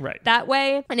it that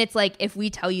way. And it's like, if we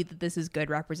tell you that this is good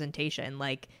representation,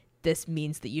 like this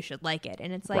means that you should like it.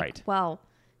 And it's like, well,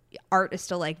 art is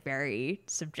still like very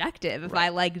subjective. If I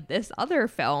like this other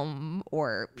film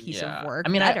or piece of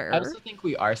work better. I also think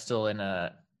we are still in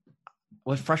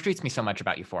what frustrates me so much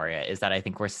about Euphoria is that I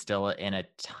think we're still in a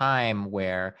time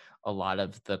where a lot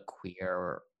of the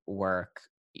queer work,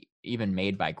 even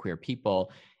made by queer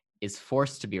people, is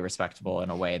forced to be respectable in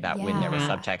a way that when there was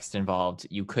subtext involved,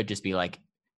 you could just be like,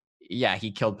 yeah,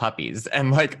 he killed puppies.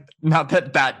 And like, not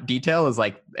that detail is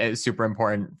like super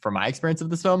important for my experience of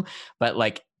this film, but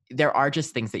like there are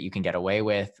just things that you can get away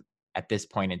with at this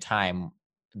point in time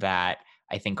that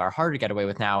I think are hard to get away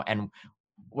with now. And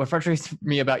what frustrates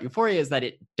me about Euphoria is that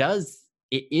it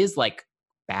is like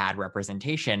bad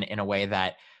representation in a way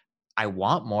that I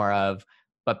want more of,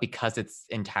 but because it's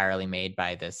entirely made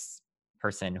by this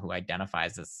person who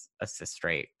identifies as a cis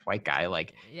straight white guy,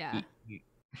 like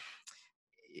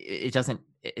it's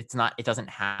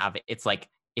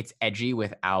edgy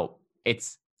without,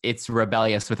 it's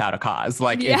rebellious without a cause.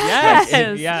 Like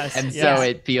so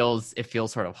it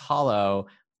feels sort of hollow,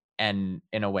 and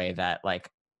in a way that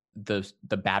like the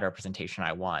bad representation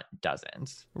I want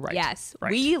doesn't.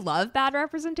 We love bad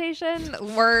representation.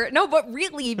 But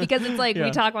really, because it's like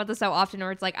we talk about this so often,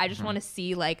 where it's like I just want to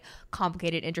see like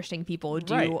complicated, interesting people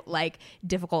do like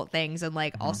difficult things, and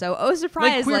like also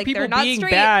surprise, like they're not being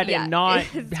straight. Bad and not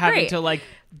having to like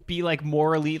be like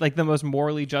morally like the most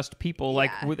morally just people.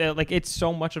 Like like it's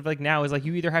so much of like now is like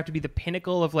you either have to be the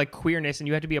pinnacle of like queerness and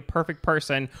you have to be a perfect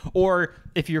person, or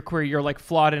if you're queer you're like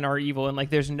flawed and are evil, and like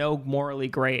there's no morally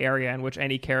gray area in which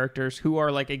any characters who are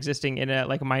like existing in a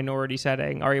like minority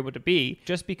setting are able to be.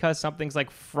 Just because something's like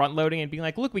front loading and being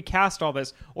like, look, we cast all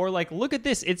this, or like look at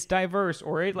this, it's diverse,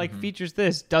 or it like features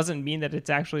this, doesn't mean that it's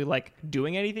actually like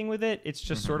doing anything with it. It's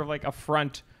just sort of like a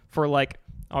front for like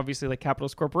obviously like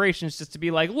capitalist corporations just to be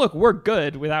like, look, we're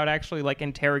good, without actually like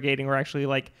interrogating or actually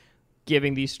like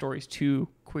giving these stories to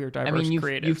queer diverse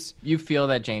creatives. You feel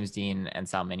that James Dean and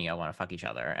Sal Mineo want to fuck each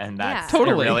other, and that's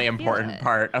a really important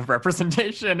part of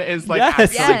representation is like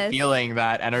actually feeling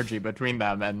that energy between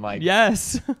them, and like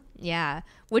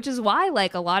which is why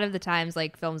like a lot of the times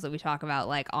like films that we talk about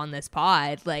like on this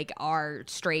pod like are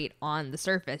straight on the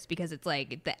surface, because it's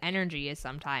like the energy is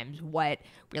sometimes what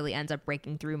really ends up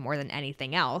breaking through more than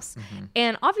anything else.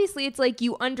 And obviously it's like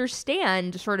you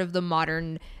understand sort of the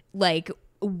modern like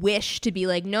wish to be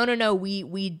like, no,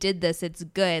 we did this, it's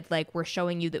good, like we're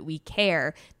showing you that we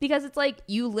care, because it's like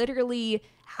you literally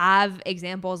have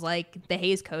examples like the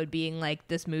Hays Code being like,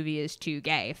 this movie is too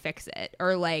gay, fix it,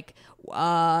 or like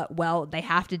well, they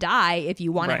have to die if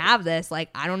you want to have this, like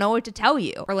I don't know what to tell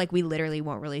you, or like we literally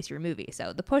won't release your movie.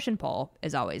 So the push and pull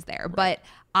is always there. But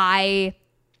I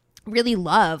really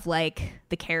love like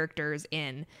the characters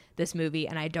in this movie,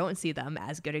 and I don't see them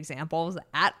as good examples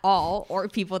at all, or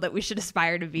people that we should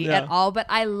aspire to be at all, but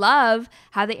I love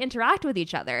how they interact with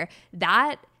each other.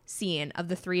 That scene of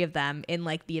the three of them in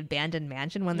like the abandoned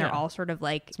mansion when they're all sort of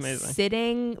like amazing.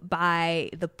 sitting by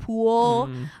the pool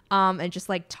and just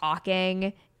like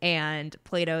talking, and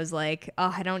Plato's like,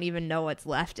 oh, I don't even know what's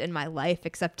left in my life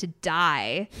except to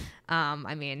die.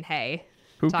 I mean, hey,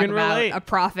 Who talk can about relate? a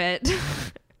prophet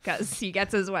because he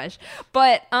gets his wish.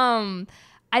 But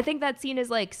I think that scene is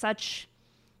like such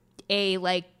a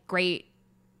like great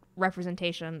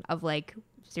representation of like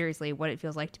seriously what it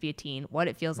feels like to be a teen, what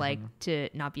it feels like to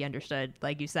not be understood,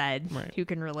 like you said. Right. Who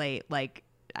can relate? Like,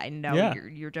 I know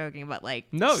you're joking, but like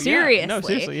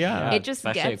seriously, yeah. it just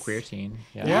especially gets a queer teen.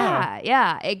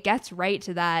 yeah, it gets right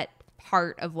to that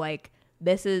part of like,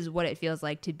 this is what it feels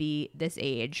like to be this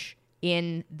age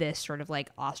in this sort of like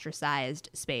ostracized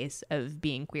space of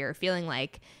being queer, feeling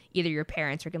like either your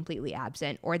parents are completely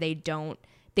absent or they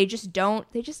just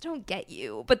don't get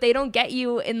you, but they don't get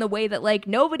you in the way that like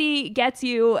nobody gets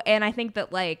you. And I think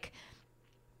that like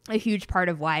a huge part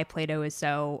of why Plato is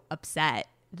so upset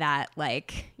that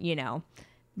like, you know,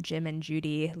 Jim and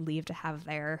Judy leave to have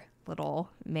their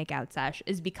little makeout sesh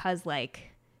is because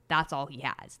like that's all he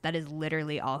has. That is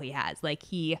literally all he has. Like,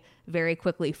 he very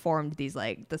quickly formed these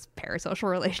like this parasocial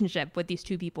relationship with these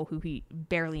two people who he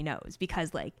barely knows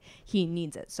because like he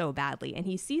needs it so badly, and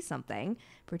he sees something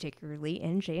particularly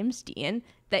in James Dean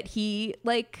that he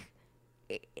like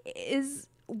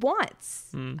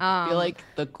wants. I feel like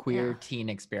the queer teen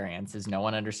experience is no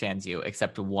one understands you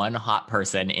except one hot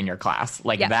person in your class.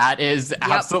 Like that is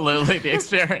absolutely the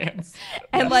experience.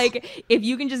 And like, if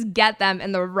you can just get them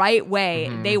in the right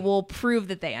way, they will prove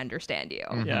that they understand you.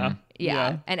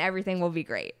 Yeah. And everything will be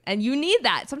great. And you need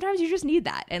that. Sometimes you just need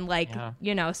that. And like,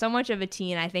 you know, so much of a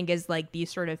teen, I think, is like these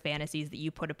sort of fantasies that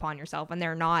you put upon yourself, and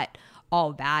they're not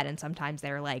all bad, and sometimes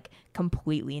they're like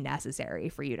completely necessary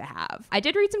for you to have. I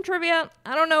did read some trivia.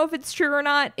 I don't know if it's true or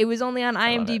not. It was only on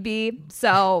IMDb,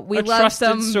 so we love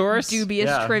some source.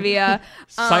 dubious trivia.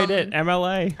 Cite it,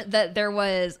 MLA. That there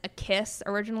was a kiss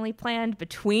originally planned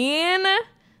between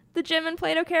the Jim and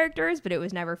Plato characters, but it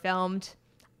was never filmed.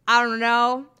 I don't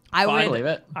know. I believe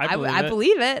it. I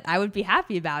believe it. I would be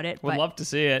happy about it. Would love to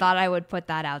see it. Thought I would put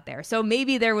that out there. So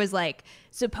maybe there was like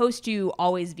supposed to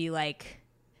always be like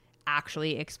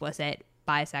actually explicit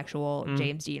bisexual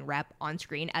James Dean rep on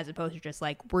screen, as opposed to just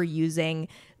like we're using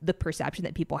the perception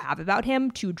that people have about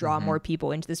him to draw more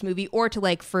people into this movie, or to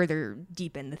like further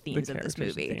deepen the themes of this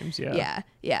movie.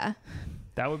 Yeah.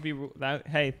 That would be that.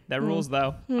 Hey, that rules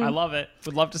though. I love it.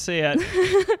 Would love to see it.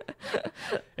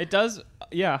 It does.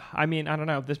 Yeah. I mean, I don't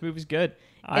know. This movie's good.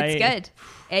 It's good.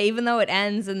 Even though it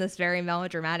ends in this very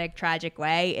melodramatic, tragic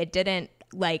way, it didn't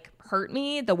like hurt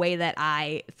me the way that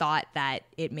I thought that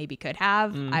it maybe could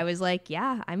have. I was like,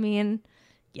 yeah, I mean,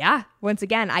 yeah. Once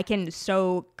again, I can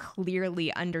so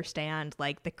clearly understand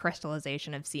like the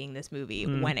crystallization of seeing this movie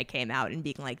when it came out and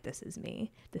being like, this is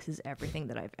me. This is everything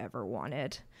that I've ever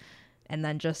wanted. And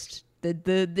then just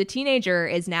the teenager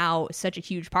is now such a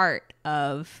huge part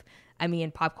of, I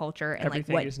mean, pop culture and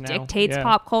Everything like what dictates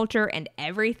pop culture and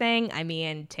everything. I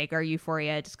mean, take our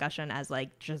Euphoria discussion as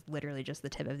like just literally just the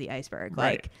tip of the iceberg.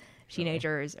 Right. Like,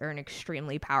 teenagers are an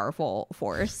extremely powerful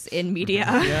force in media.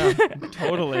 Yeah,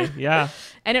 totally. Yeah.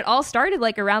 And it all started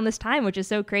like around this time, which is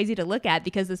so crazy to look at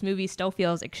because this movie still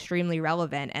feels extremely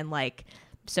relevant and like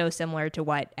so similar to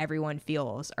what everyone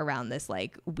feels around this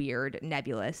like weird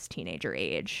nebulous teenager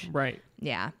age. Right.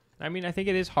 Yeah. I mean, I think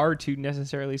it is hard to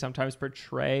necessarily sometimes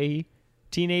portray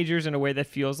teenagers in a way that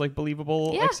feels like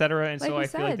believable, etc. And so I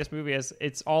feel like this movie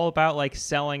it's all about like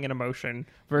selling an emotion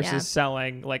versus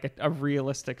selling like a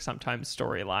realistic sometimes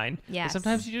storyline. Yeah.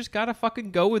 Sometimes you just gotta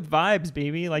fucking go with vibes,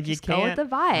 baby. Like just you can't go with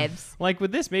the vibes. Like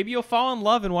with this, maybe you'll fall in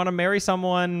love and want to marry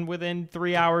someone within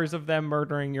 3 hours of them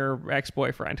murdering your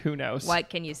ex-boyfriend. Who knows? What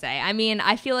can you say? I mean,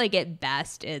 I feel like at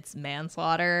best it's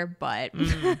manslaughter, but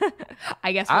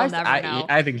I guess we'll never know.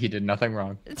 I think he did nothing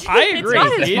wrong. I agree. It's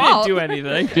not his he fault. didn't do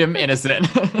anything. Jim innocent.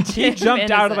 He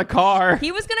jumped out of the car.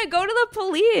 He was gonna go to the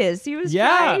police. He was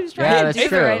Yeah. trying to that's do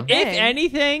true. the right If thing.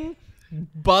 anything,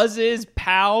 Buzz's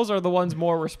pals are the ones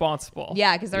more responsible.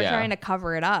 Yeah, because they're trying to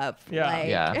cover it up. Yeah. Like,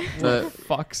 Yeah. The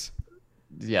Fucks.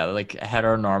 like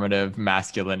heteronormative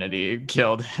masculinity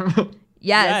killed him.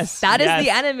 Yes, that is yes.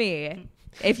 the enemy.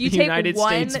 If you The take United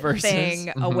one States versus-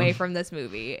 thing away from this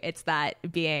movie, it's that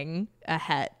being a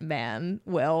het man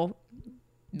will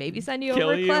maybe send you kill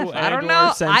over a you cliff. I don't and/or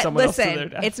know. send someone else to their Listen,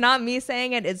 death. it's not me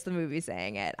saying it. It's the movie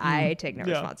saying it. I take no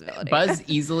responsibility. Buzz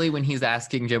easily, when he's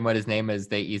asking Jim what his name is,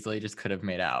 they easily just could have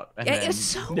made out. And It's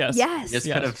so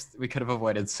we could have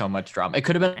avoided so much drama. It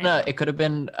could have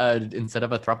been instead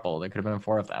of a throuple, there could have been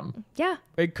 4 of them. Yeah.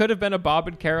 It could have been a Bob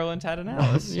and Carol and Ted and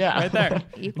Alice. Yeah. Right there.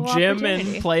 Equal Jim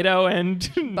opportunity. and Plato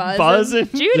and Buzz and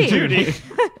Judy.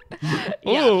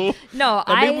 Yeah. Ooh. No,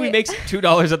 Maybe we make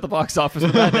 $2 at the box office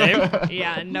with that name.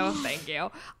 Yeah, no thank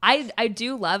you. I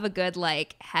do love a good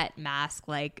like het mask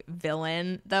like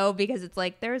villain though, because it's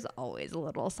like there's always a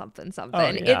little something. Oh,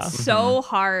 yeah. It's so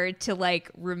hard to like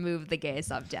remove the gay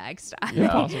subtext.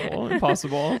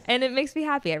 Impossible. And it makes me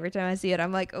happy every time I see it.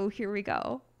 I'm like, oh, here we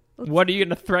go. What are you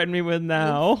gonna threaten me with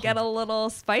now? Get a little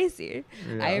spicy.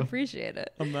 Yeah. I appreciate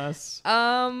it. A mess.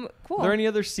 Cool. Are there any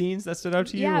other scenes that stood out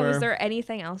to you? Yeah, or? was there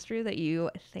anything else, Drew, that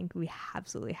you think we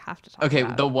absolutely have to talk Okay,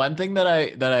 about? the one thing that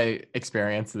I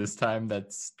experienced this time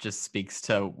that's just speaks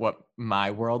to what my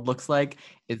world looks like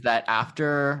is that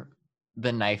after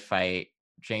the knife fight,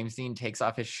 James Dean takes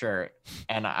off his shirt,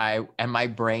 and my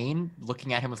brain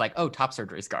looking at him was like, "Oh, top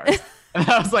surgery scars." And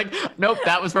I was like, "Nope,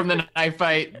 that was from the knife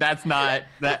fight. That's not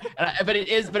that." But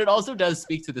it also does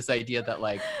speak to this idea that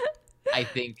like I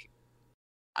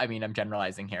mean, I'm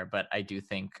generalizing here, but I do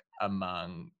think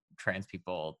among trans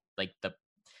people, like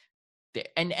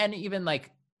and even like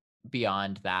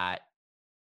beyond that.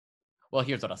 Well,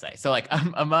 here's what I'll say. So like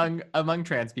among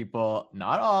trans people,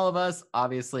 not all of us,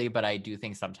 obviously, but I do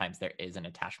think sometimes there is an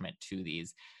attachment to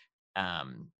these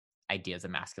ideas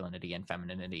of masculinity and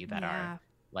femininity that are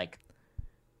like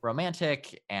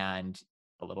romantic and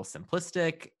a little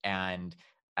simplistic, and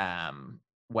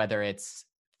whether it's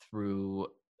through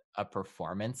a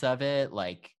performance of it,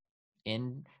 like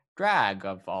in drag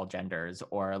of all genders,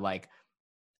 or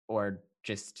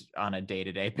just on a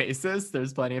day-to-day basis,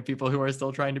 there's plenty of people who are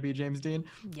still trying to be James Dean.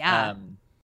 Yeah.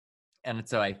 And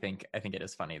so I think it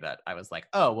is funny that I was like,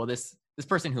 oh, well, this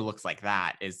person who looks like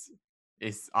that is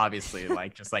obviously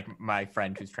like just like my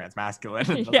friend who's transmasculine.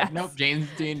 Yes. Like, nope, James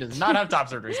Dean does not have top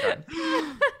surgery scars.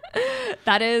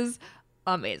 That is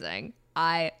amazing.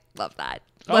 I love that.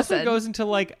 It also goes into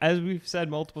like, as we've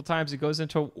said multiple times, it goes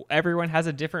into everyone has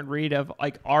a different read of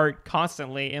like art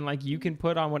constantly, and like you can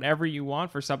put on whatever you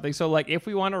want for something. So like if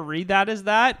we want to read that as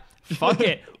that, fuck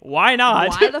it, why not?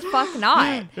 Why the fuck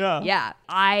not? Yeah.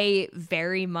 I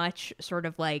very much sort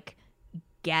of like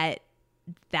get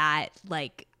that,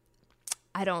 like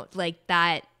I don't like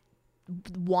that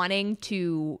wanting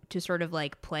to sort of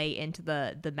like play into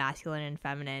the masculine and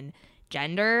feminine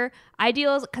gender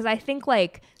ideals, because I think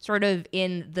like sort of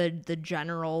in the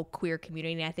general queer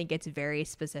community, I think it's very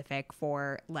specific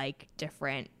for like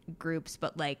different groups,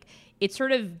 but like it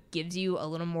sort of gives you a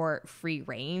little more free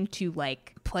reign to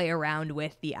like play around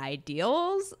with the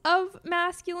ideals of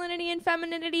masculinity and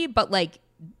femininity, but like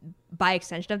by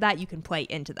extension of that, you can play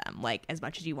into them like as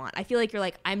much as you want. I feel like you're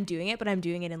like, I'm doing it, but I'm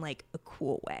doing it in like a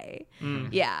cool way.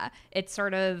 Yeah. It's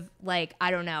sort of like, I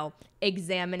don't know,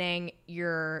 examining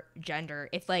your gender.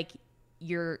 If like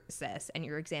you're cis and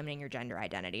you're examining your gender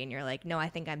identity and you're like, no, I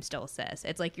think I'm still cis.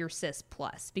 It's like you're cis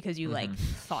plus because you like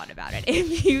thought about it.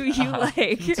 If you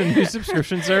like, it's a new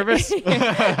subscription service.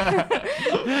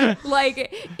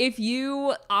 Like if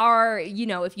you are, you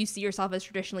know, if you see yourself as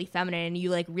traditionally feminine and you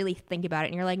like really think about it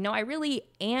and you're like, no, I really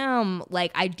am,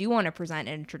 like I do want to present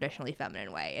in a traditionally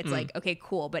feminine way. It's like, okay,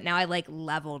 cool. But now I like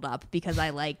leveled up because I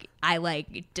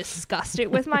discussed it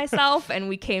with myself and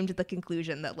we came to the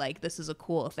conclusion that like this is a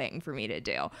cool thing for me to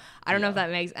do. I don't know if that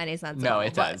makes any sense. No,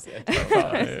 it does. It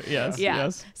totally does. Yes. Yeah.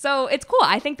 Yes. So it's cool.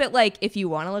 I think that like if you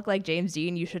want to look like James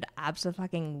Dean, you should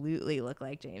absolutely look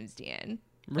like James Dean.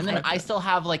 And then I still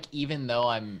have like, even though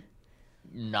I'm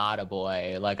not a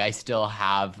boy, like I still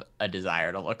have a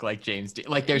desire to look like James Dean.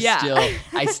 Like there's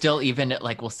I still even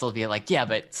like will still be like, yeah,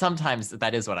 but sometimes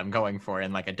that is what I'm going for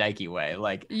in like a dykey way.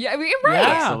 Like Yeah, I mean, right.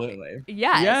 Absolutely.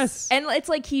 Yes. And it's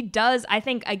like he does, I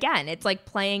think, again, it's like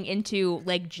playing into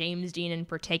like James Dean in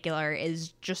particular is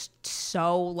just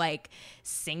so like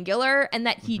singular, and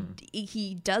that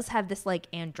he does have this like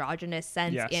androgynous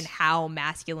sense in how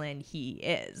masculine he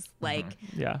is. Like,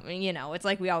 you know, it's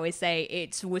like we always say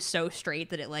it was so straight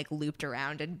that it like looped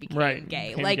around and became gay.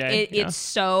 Became like gay, it's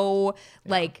so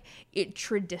like it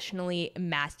traditionally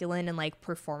masculine and like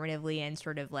performatively and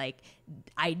sort of like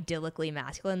idyllically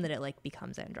masculine that it like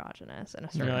becomes androgynous in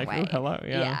a certain like, way. "Ooh, hello."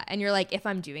 Yeah. And you're like, if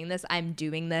I'm doing this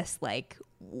like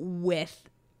with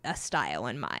a style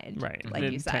in mind, Right. Like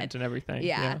and you intent said, and everything.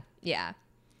 yeah.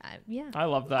 I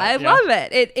love that. I love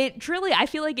it. It truly, I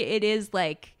feel like it is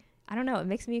like, I don't know. It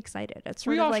makes me excited. It's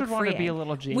sort we of all like should want to be a freeing.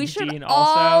 little James We should Dean all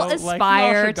also. Like,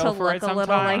 aspire we all should to go for look it a little like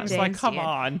sometimes. James Like, come Dean.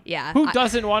 on. Yeah. Who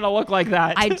doesn't want to look like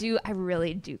that? I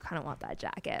really do kind of want that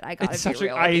jacket. I gotta It's be such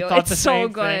real a. I with you. thought It's the so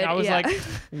same good. thing. I was Yeah. like,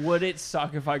 would it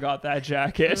suck if I got that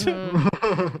jacket?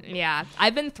 Yeah,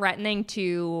 I've been threatening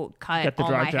to cut Get the all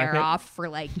drag my hair jacket. off for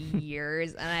like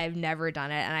years, and I've never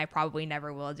done it, and I probably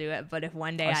never will do it. But if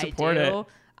one day I support do, it.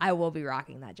 I will be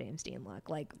rocking that James Dean look.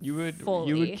 Like You would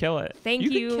fully. kill it. Thank you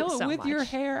you could kill it so with your much.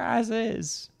 hair as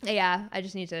is. Yeah, I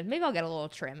just need to. Maybe I'll get a little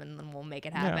trim, and then we'll make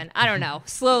it happen. I don't know.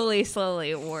 Slowly,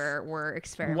 we're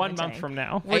experimenting. 1 month from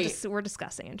now. We're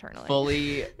discussing internally.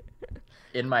 Fully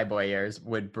in my boy years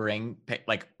would bring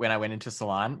like when I went into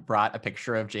salon, brought a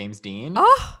picture of James Dean.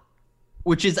 Oh,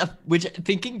 Which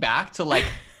thinking back to like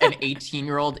an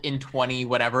 18-year-old in 20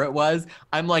 whatever it was,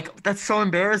 I'm like, that's so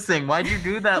embarrassing. Why'd you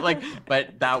do that? Like,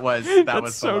 but that was the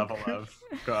so level of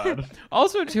God.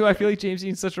 Also, too, I feel like James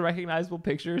Dean's such a recognizable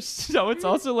picture. So it's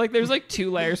also like there's like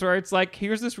 2 layers where it's like,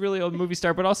 here's this really old movie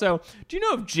star, but also, do you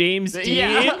know of James Dean?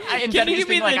 Yeah, instead of just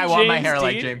being like, I want my hair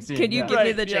like Dean? James Dean. can you Yeah. give me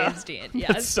Right, the yeah. James Dean? Yes.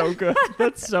 That's so good.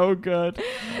 That's so good.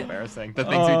 Embarrassing. The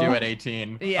things we do at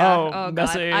 18. Yeah. Oh, Oh, God.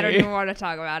 messy. I don't even want to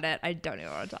talk about it. I don't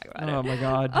even want to talk about it. Oh my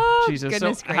God. Oh, Jesus.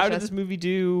 goodness So how did gracious. this movie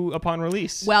do upon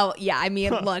release? Well, yeah, I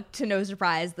mean, look, to no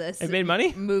surprise, this It made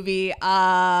money? movie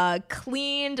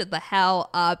cleaned the hell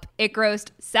up. It grossed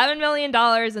 $7 million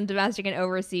in domestic and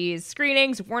overseas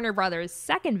screenings. Warner Brothers'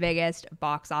 second biggest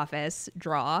box office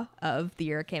draw of the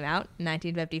year it came out,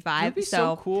 1955. It'd be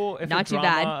so cool if not a too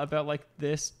drama bad. about like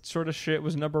this sort of shit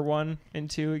was number 1 and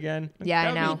 2 again. Yeah,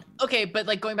 I That'd be- know. Okay, but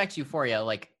like going back to Euphoria,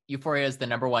 like Euphoria is the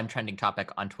 #1 trending topic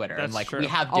on Twitter, and That's like true. we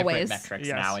have different Always. metrics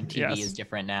Yes, now, and TV yes. is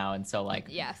different now, and so like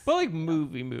Yes. But like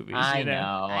movies, I you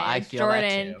know, And I feel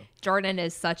Jordan, that too. Jordan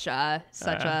is such a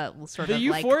sort The of Euphoria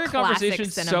like classic conversation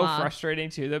is so cinema. frustrating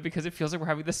too, though, because it feels like we're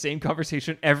having the same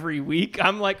conversation every week.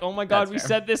 I'm like, oh my God, That's we fair.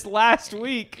 said this last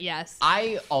week. Yes.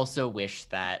 I also wish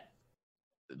that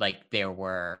like there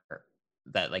were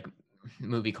that like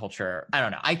movie culture. I don't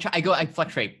know. I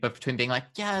fluctuate between being like,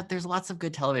 yeah, there's lots of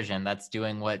good television that's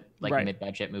doing what like Right.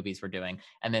 mid-budget movies were doing,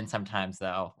 and then sometimes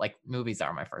though, like movies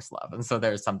are my first love, and so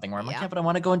there's something where I'm like, Yeah. yeah, but I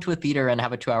want to go into a theater and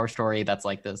have a 2-hour story that's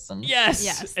like this, and Yes,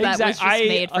 Yes, that was just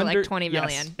made for, like, 20 million.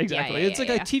 Yes, Yeah, exactly. yeah, It's yeah,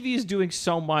 like yeah. a TV is doing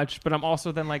so much, but I'm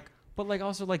also then like, but like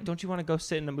also like, don't you want to go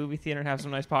sit in a movie theater and have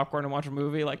some nice popcorn and watch a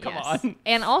movie? Like, come Yes. on.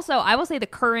 And also, I will say the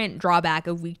current drawback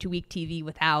of week to week TV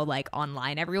with how like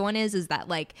online everyone is that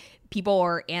like people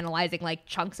are analyzing like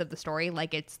chunks of the story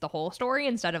like it's the whole story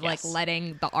instead of Yes. like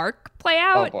letting the arc play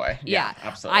out. oh boy, yeah,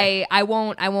 absolutely. I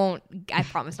won't I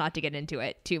promise not to get into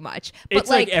it too much. But It's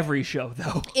like every show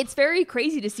though. it's very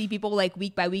crazy to see people like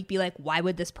week by week be like, why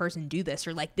would this person do this,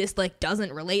 or like this like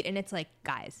doesn't relate, and it's like,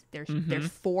 guys, there's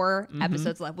 4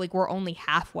 episodes left, like we're only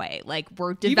halfway, like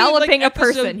we're developing Even, like, a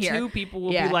person episode here. 2 people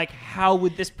will Yeah. be like, how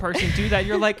would this person do that?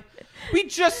 You're like, we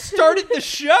just started the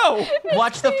show.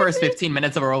 Watch the first 15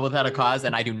 minutes of A World Without a Cause,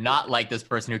 and I do not like this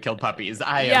person who killed puppies.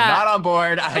 I am Yeah. not on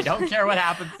board. I don't care what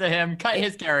happens to him. Cut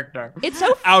his character. It's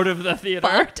so Out of the theater.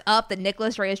 fucked up that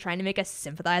Nicholas Ray is trying to make us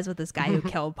sympathize with this guy who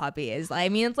killed puppies. I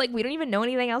mean, it's like we don't even know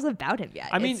anything else about him yet.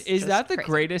 I mean, It's is just that the crazy.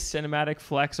 greatest cinematic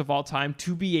flex of all time,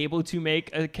 to be able to make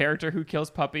a character who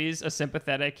kills puppies a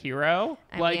sympathetic hero?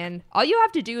 I mean, all you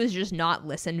have to do is just not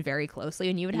listen very closely,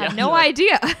 and you would have Yeah. no Like,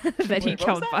 idea that he what was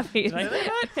killed that? puppies. Did I say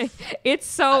that? It's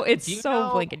so Do you know,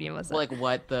 blink and you miss it.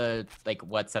 like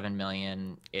what 7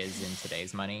 million is in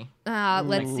today's money?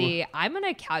 Let's Ooh. see. I'm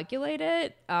gonna calculate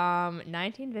it.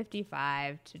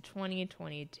 1955 to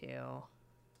 2022.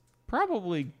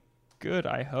 Probably good,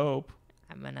 I hope.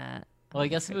 I'm gonna. Well, I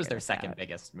guess it was figure their this second out.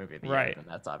 biggest movie of the Right. year, and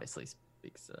that's obviously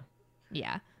speaks to.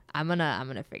 Yeah, I'm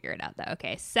gonna figure it out though.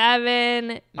 Okay, 7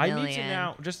 million. I need to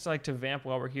now, just like to vamp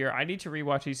while we're here, I need to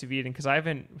rewatch East of Eden because I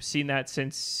haven't seen that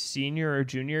since senior or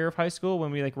junior year of high school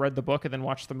when we like read the book and then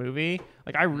watched the movie.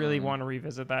 Like, I really want to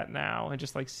revisit that now and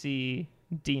just like see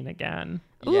Dean again.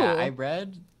 Yeah, Ooh. I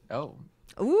read. Oh,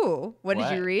 Ooh, what did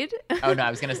you What? read? oh no, I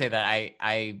was gonna say that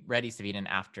I read East of Eden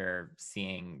after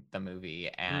seeing the movie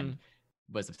and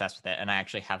was obsessed with it, and I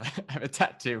actually have a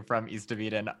tattoo from East of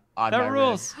Eden on my That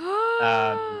rules.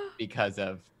 wrist, because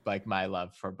of like my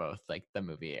love for both like the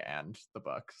movie and the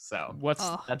book. So What's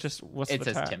Oh. that? Just what's it the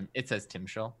says tag? Tim. It says Tim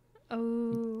Schul.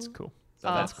 Oh, It's cool. So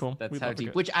Oh. that's cool. That's We'd how love to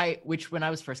deep. go. Which when I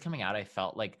was first coming out, I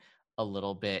felt like a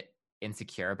little bit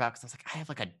insecure about, because I was like, I have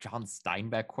like a John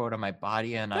Steinbeck quote on my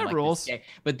body, and I'm That like, rules. this gay.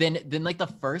 But then like the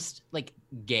first like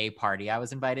gay party I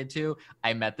was invited to,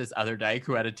 I met this other dyke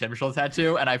who had a Tim Schul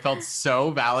tattoo, and I felt so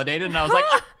validated, and I was like,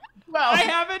 well, I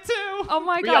have it too. oh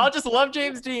my we god! all just love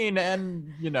James Dean,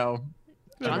 and you know,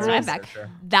 John rules. Steinbeck. Sure.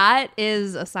 That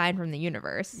is a sign from the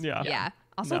universe. Yeah. Yeah.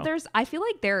 Also, No. I feel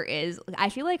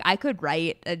like I could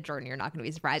write a Jordan, you're not going to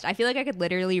be surprised. I feel like I could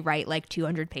literally write like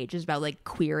 200 pages about like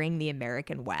queering the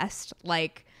American West.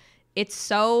 Like, there's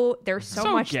so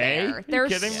much gay. there. Are you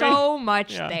There's kidding me? so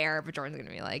much Yeah. there, but Jordan's going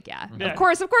to be like, yeah, Yeah. of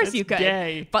course It's you could.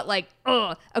 gay. But like,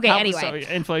 ugh. Okay, anyway.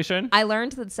 So, inflation. I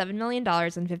learned that $7 million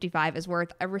in 55 is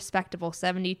worth a respectable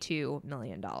 $72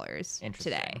 million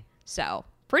today. So,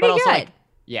 pretty But also, good. like,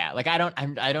 yeah, like I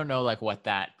don't know like what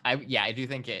that I do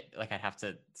think it like I'd have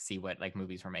to see what like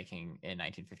movies were making in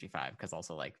 1955 because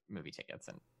also like movie tickets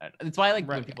and it's why like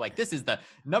when Right. people are like this is the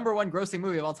 #1 grossing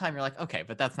movie of all time, you're like okay,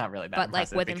 but that's not really that But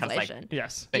like impressive with because inflation. like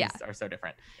Yes. things Yeah. are so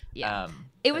different. Yeah.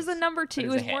 It was the number 2. It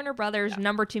was Warner Brothers'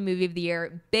 number 2 movie of the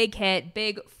year. Big hit,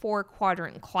 big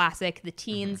 4-quadrant classic. The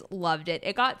teens loved it.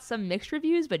 It got some mixed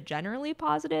reviews, but generally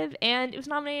positive, and it was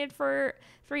nominated for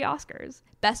 3 Oscars.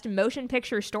 Best Motion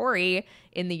Picture Story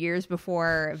in the years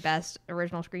before Best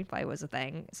Original Screenplay was a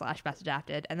thing / Best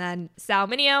Adapted, and then Sal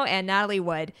Mineo and Natalie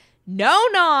Wood. No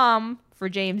nom for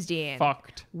James Dean.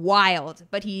 Fucked. Wild,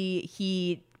 but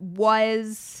he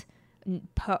was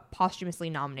posthumously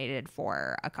nominated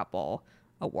for a couple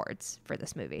awards for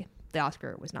this movie. The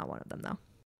Oscar was not one of them, though.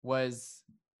 Was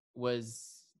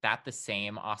that the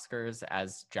same Oscars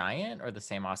as Giant or the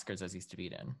same Oscars as East of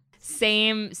Eden?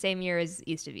 Same year as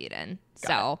East of Eden.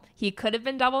 So he could have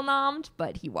been double nommed,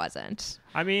 but he wasn't.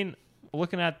 I mean,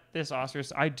 looking at this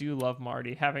Oscars, I do love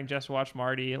Marty. Having just watched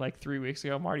Marty like 3 weeks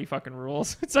ago, Marty fucking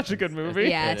rules. It's such a good movie.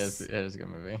 Yes. It is a good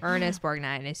movie. Ernest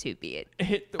Borgnine is who beat.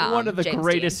 One of the James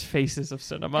greatest faces of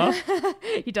cinema.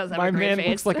 He does have My a great man face.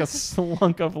 looks like a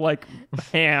slunk of like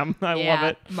ham. I love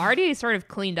it. Marty sort of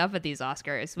cleaned up at these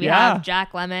Oscars. We Yeah. have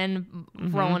Jack Lemmon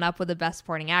rolling up with the Best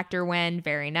Supporting Actor win.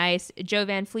 Very nice. Jo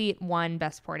Van Fleet won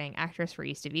Best Supporting Actress for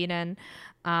East of Eden.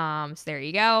 So there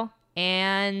you go.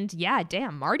 And yeah,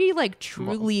 damn, Marty like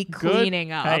truly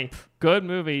cleaning up. Hey, good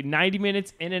movie. 90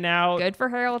 minutes in and out. Good for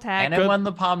Harold Heck. And it won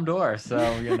the Palme d'Or,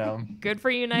 so you know. Good for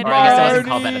United Or I guess it Artists. wasn't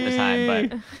called that at the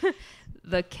time, but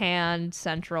The Cannes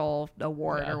Central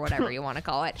Award or whatever you want to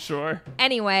call it. Sure.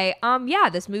 Anyway, yeah,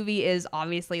 this movie is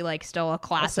obviously like still a A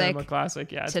classic. cinema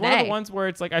classic, yeah. It's one of today. the ones where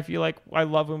it's like, I feel like I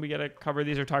love when we get to cover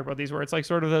these or talk about these, where it's like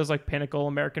sort of those like pinnacle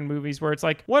American movies where it's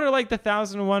like, what are like the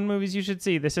 1,001 movies you should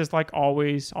see? This is like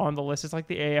always on the list. It's like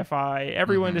the AFI.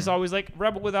 Everyone is always like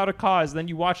Rebel Without a Cause. Then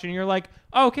you watch it and you're like,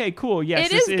 okay, cool. Yes,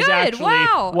 It this is is good. actually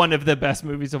Wow. one of the best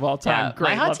movies of all time. yeah, Great.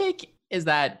 my hot Love- take is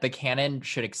that the canon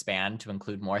should expand to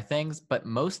include more things, but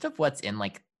most of what's in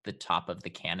like the top of the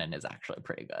canon is actually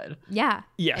pretty good. Yeah,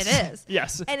 Yes. it is.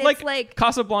 Yes. And it's like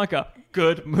Casablanca,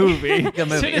 good movie. Good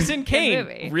movie. Citizen Kane,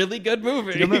 movie. really good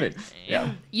movie. Good movie.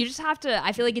 Yeah. you just have to.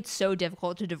 I feel like it's so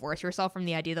difficult to divorce yourself from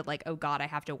the idea that like, oh God, I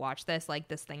have to watch this, like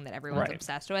this thing that everyone's Right.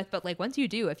 obsessed with. But like once you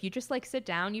do, if you just like sit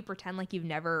down, you pretend like you've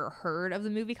never heard of the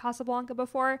movie Casablanca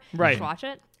before, Right. just watch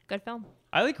it. Good film.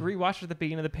 I like rewatched it at the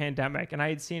beginning of the pandemic, and I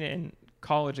had seen it in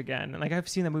college again, and like I've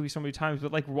seen that movie so many times,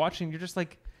 but like watching, you're just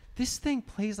like, this thing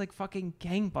plays like fucking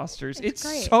gangbusters. It's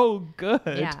great. so good.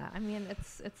 Yeah, I mean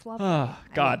it's lovely. Oh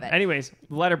I God. love it. Anyways,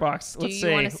 Letterboxd. Do Let's you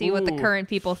see. want to see what the Ooh. current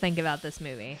people think about this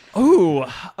movie? Ooh.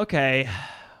 Okay.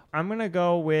 I'm gonna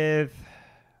go with.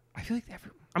 I feel like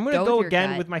I'm gonna Go go with your again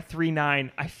gut. with my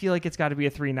 3.9. I feel like it's got to be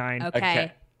a 3.9.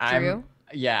 Okay, Drew.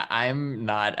 I'm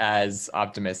not as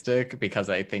optimistic because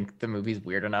I think the movie's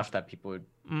weird enough that people would.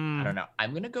 I don't know.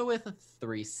 I'm gonna go with a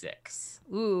 3.6.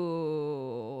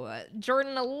 Ooh,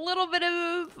 Jordan, a little bit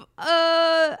of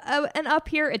an up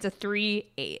here. It's a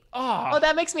 3.8. Oh,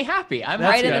 that makes me happy. I'm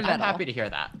That's happy. good. in the I'm middle. happy to hear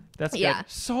that. That's Yeah. good.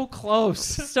 So close.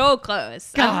 So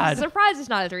close. God. I'm surprised it's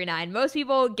not a 3.9. Most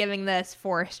people giving this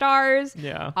 4 stars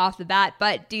Yeah. off the bat,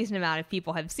 but decent amount of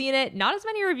people have seen it. Not as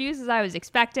many reviews as I was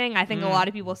expecting. I think a lot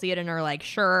of people see it and are like,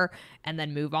 sure, and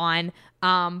then move on.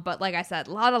 But like I said,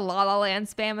 a lot of La La Land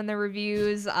spam in the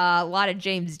reviews, a lot of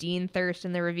James Dean thirst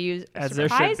in the reviews. As there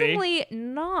should be. Surprisingly,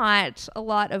 not a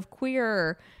lot of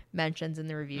queer mentions in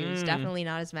the reviews. Definitely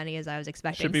not as many as I was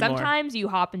expecting. Should be more. Sometimes you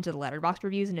hop into the Letterboxd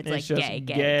reviews and it's like just gay,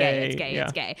 gay. it's gay, Yeah.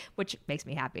 it's gay, which makes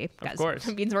me happy because course.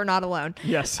 it means we're not alone.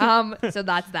 Yes. So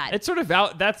that's that. It's sort of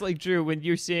that's like Drew, when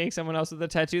you're seeing someone else with a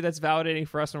tattoo, that's validating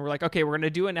for us when we're like, okay, we're gonna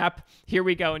do an app, here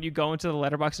we go, and you go into the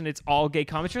Letterboxd and it's all gay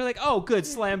comments. You're like, oh good,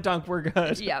 slam dunk, we're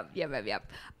good. Yep.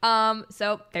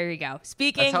 So there you go.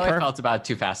 Speaking. That's how I felt about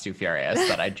Too Fast, Too Furious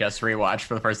that I just rewatched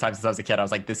for the first time since I was a kid. I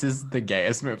was like, this is the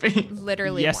gayest movie.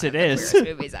 Literally Yes, one it of the is. queerest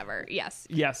movies ever. Yes.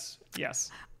 Yes.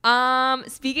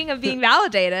 Speaking of being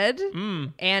validated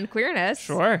and queerness,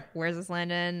 Sure. where's this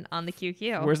landing on the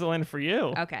QQ? Where's the land for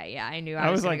you? Okay, yeah, I knew I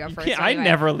was gonna like, go first. I anyway.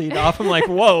 never lead off. I'm like,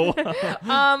 whoa.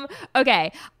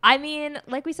 Okay. I mean,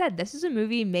 like we said, this is a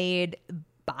movie made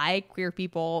by queer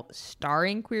people,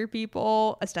 starring queer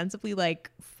people, ostensibly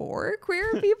like for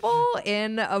queer people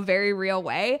in a very real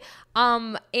way.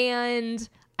 And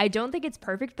I don't think it's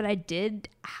perfect, but I did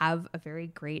have a very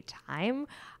great time.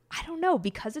 I don't know,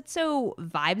 because it's so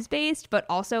vibes based, but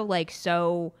also like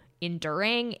so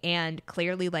enduring and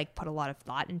clearly like put a lot of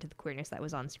thought into the queerness that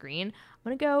was on screen. I'm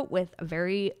gonna go with a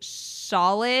very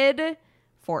solid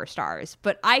 4 stars,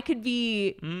 but I could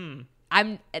be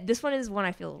this one is one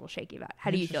I feel a little shaky about.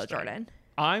 How do you feel, Jordan?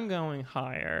 I'm going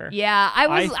higher. Yeah,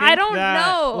 I don't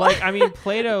know. Like, I mean,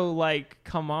 Plato, like,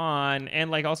 come on.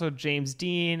 And, like, also James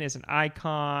Dean is an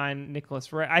icon.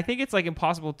 Nicholas Ray. I think it's, like,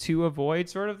 impossible to avoid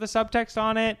sort of the subtext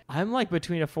on it. I'm, like,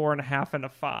 between a 4.5 and a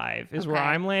 5 is where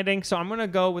I'm landing. So I'm going to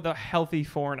go with a healthy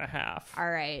 4.5.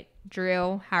 All right.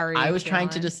 Drew, how are you I was feeling? trying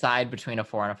to decide between a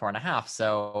 4 and a 4.5.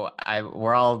 So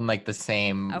we're all in, like, the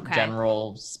same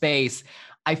general space.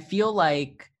 I feel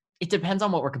like it depends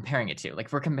on what we're comparing it to. Like,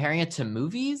 if we're comparing it to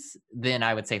movies, then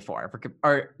I would say 4.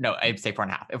 I'd say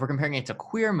 4.5. If we're comparing it to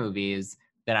queer movies,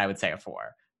 then I would say a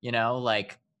 4. You know,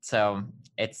 like, so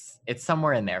it's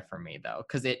somewhere in there for me though,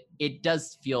 because it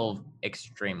does feel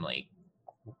extremely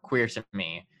queer to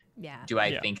me. Yeah. Do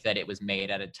I think that it was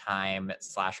made at a time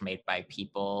 / made by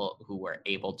people who were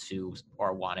able to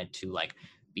or wanted to like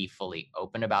be fully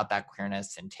open about that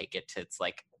queerness and take it to its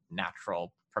like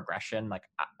natural progression? Like,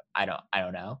 I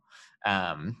don't know.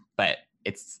 But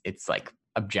it's like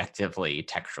objectively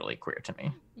textually queer to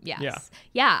me. Yes.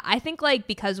 Yeah. I think like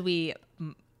because we,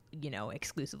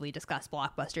 exclusively discuss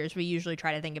blockbusters, we usually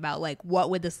try to think about like what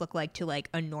would this look like to like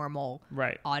a normal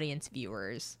audience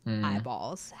viewer's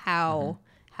eyeballs? How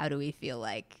do we feel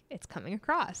like it's coming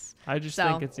across? I just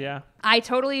think it's I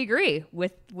totally agree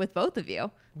with both of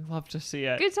you. We love to see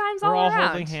it. Good times We're all all around.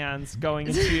 holding hands, going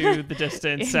into the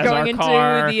distance as Going our into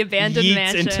car the abandoned yeets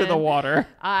mansion. into the water.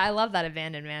 I love that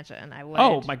abandoned mansion. I would.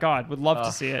 Oh my God, would love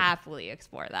to see it. Happily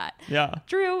explore that. Yeah.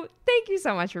 Drew, thank you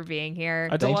so much for being here.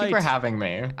 Thank you for having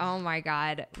me. Oh my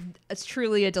God, it's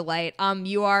truly a delight.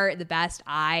 You are the best.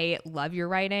 I love your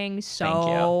writing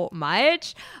so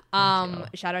much.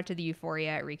 Shout out to the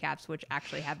Euphoria recaps, which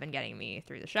actually have been getting me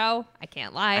through the show. I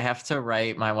can't lie. I have to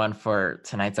write my one for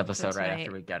tonight's episode right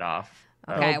after we get off.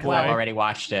 Okay, well, I've already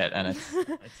watched it, and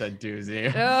it's a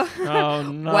doozy. Oh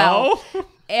no. Well,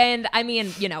 and I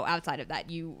mean, outside of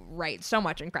that, you write so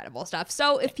much incredible stuff.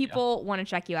 So if people want to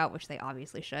check you out, which they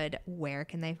obviously should, where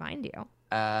can they find you?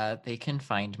 They can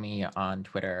find me on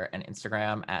Twitter and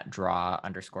Instagram at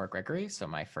draw_Gregory. So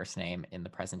my first name in the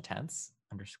present tense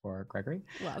 _Gregory.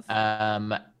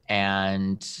 Love.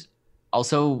 And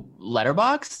also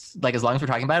Letterboxd, like as long as we're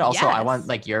talking about it. Also, I want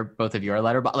like both of your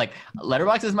Letterboxd. Like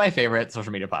Letterboxd is my favorite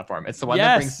social media platform. It's the one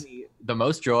that brings me the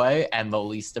most joy and the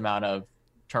least amount of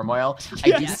turmoil. I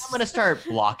think I'm gonna start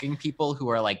blocking people who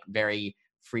are like very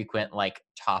frequent, like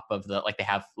top of the like they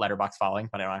have Letterboxd following,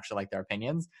 but I don't actually like their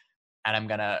opinions. And I'm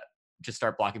gonna just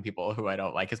start blocking people who I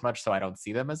don't like as much, so I don't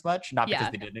see them as much. Not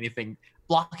because they did anything.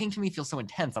 Blocking to me feels so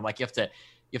intense. I'm like, you have to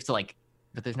like.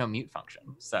 But there's no mute function.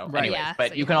 So anyways,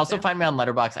 but you can also find me on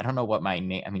Letterboxd. I don't know what my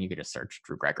name, I mean, you could just search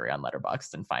Drew Gregory on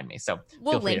Letterboxd and find me. So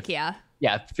we'll link you.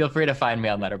 Yeah, feel free to find me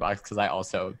on Letterboxd because I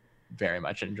also very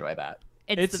much enjoy that.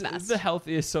 It's the best. The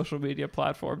healthiest social media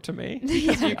platform to me.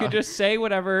 Because you can just say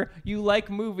whatever you like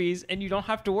movies and you don't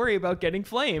have to worry about getting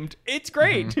flamed. It's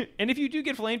great. Mm-hmm. And if you do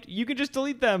get flamed, you can just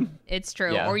delete them. It's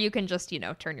true. Yeah. Or you can just,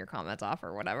 turn your comments off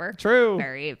or whatever. True.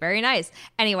 Very, very nice.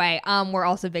 Anyway, we're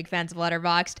also big fans of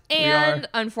Letterboxd and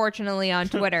unfortunately on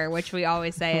Twitter, which we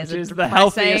always say is the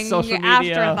healthiest social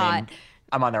media afterthought.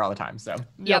 I'm on there all the time, so.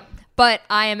 Yep. But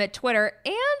I am at Twitter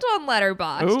and on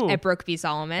Letterboxd at Brooke B.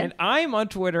 Solomon. And I'm on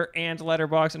Twitter and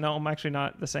Letterboxd. No, I'm actually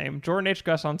not the same. Jordan H.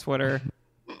 Gus on Twitter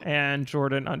and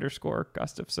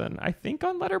Jordan_Gustafson. I think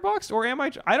on Letterboxd, or am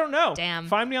I? I don't know. Damn.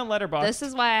 Find me on Letterboxd. This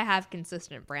is why I have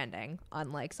consistent branding,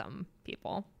 unlike some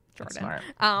people. Jordan.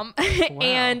 That's smart.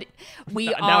 And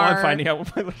we are now I'm finding out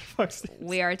what my Letterboxd is.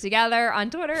 We are together on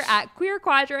Twitter at Queer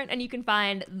Quadrant, and you can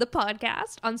find the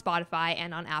podcast on Spotify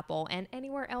and on Apple and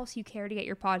anywhere else you care to get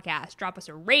your podcast. Drop us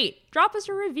a rate, drop us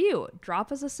a review, drop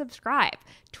us a subscribe,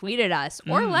 tweet at us,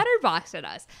 or letterbox at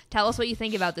us. Tell us what you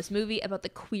think about this movie, about the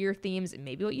queer themes, and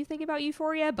maybe what you think about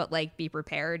Euphoria, but like be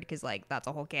prepared because like that's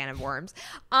a whole can of worms.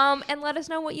 And let us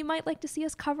know what you might like to see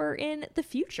us cover in the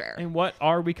future. And what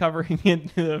are we covering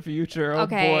in the the future. Oh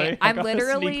Okay, boy. I I'm got a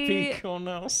literally sneak peek. Oh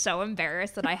no. so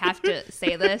embarrassed that I have to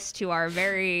say this to our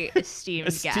very esteemed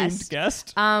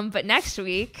guest. But next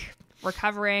week we're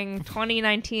covering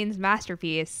 2019's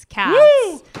masterpiece, Cats.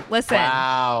 Woo! Listen.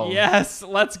 Wow. Yes,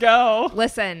 let's go.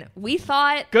 Listen, we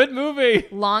thought Good movie.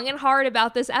 long and hard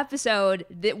about this episode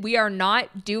that we are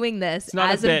not doing this It's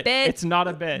not as a bit. It's not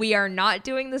a bit. We are not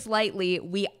doing this lightly.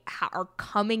 We are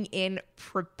coming in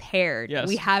prepared. Yes.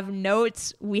 We have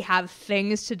notes. We have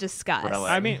things to discuss. Brilliant.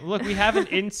 I mean, look, we have an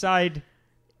inside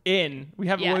in. We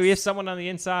have someone on the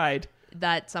inside.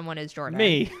 That someone is Jordan.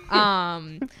 Me.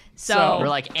 So We're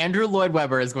like, Andrew Lloyd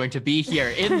Webber is going to be here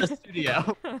in the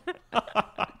studio.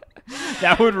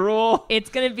 That would rule. it's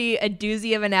going to be a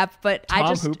doozy of an ep, but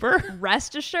Tom Hooper?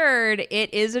 rest assured,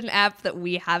 it is an ep that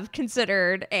we have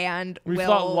considered and We will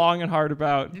thought long and hard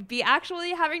about. be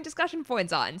actually having discussion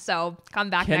points on. So come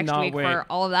back next Cannot week wait. for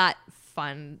all of that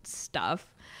fun stuff.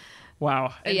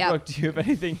 Wow. And Yeah. Brooke, do you have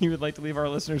anything you would like to leave our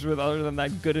listeners with other than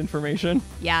that good information?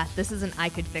 Yeah, this is an I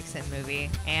Could Fix It movie,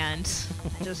 and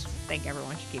I just think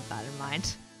everyone should keep that in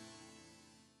mind.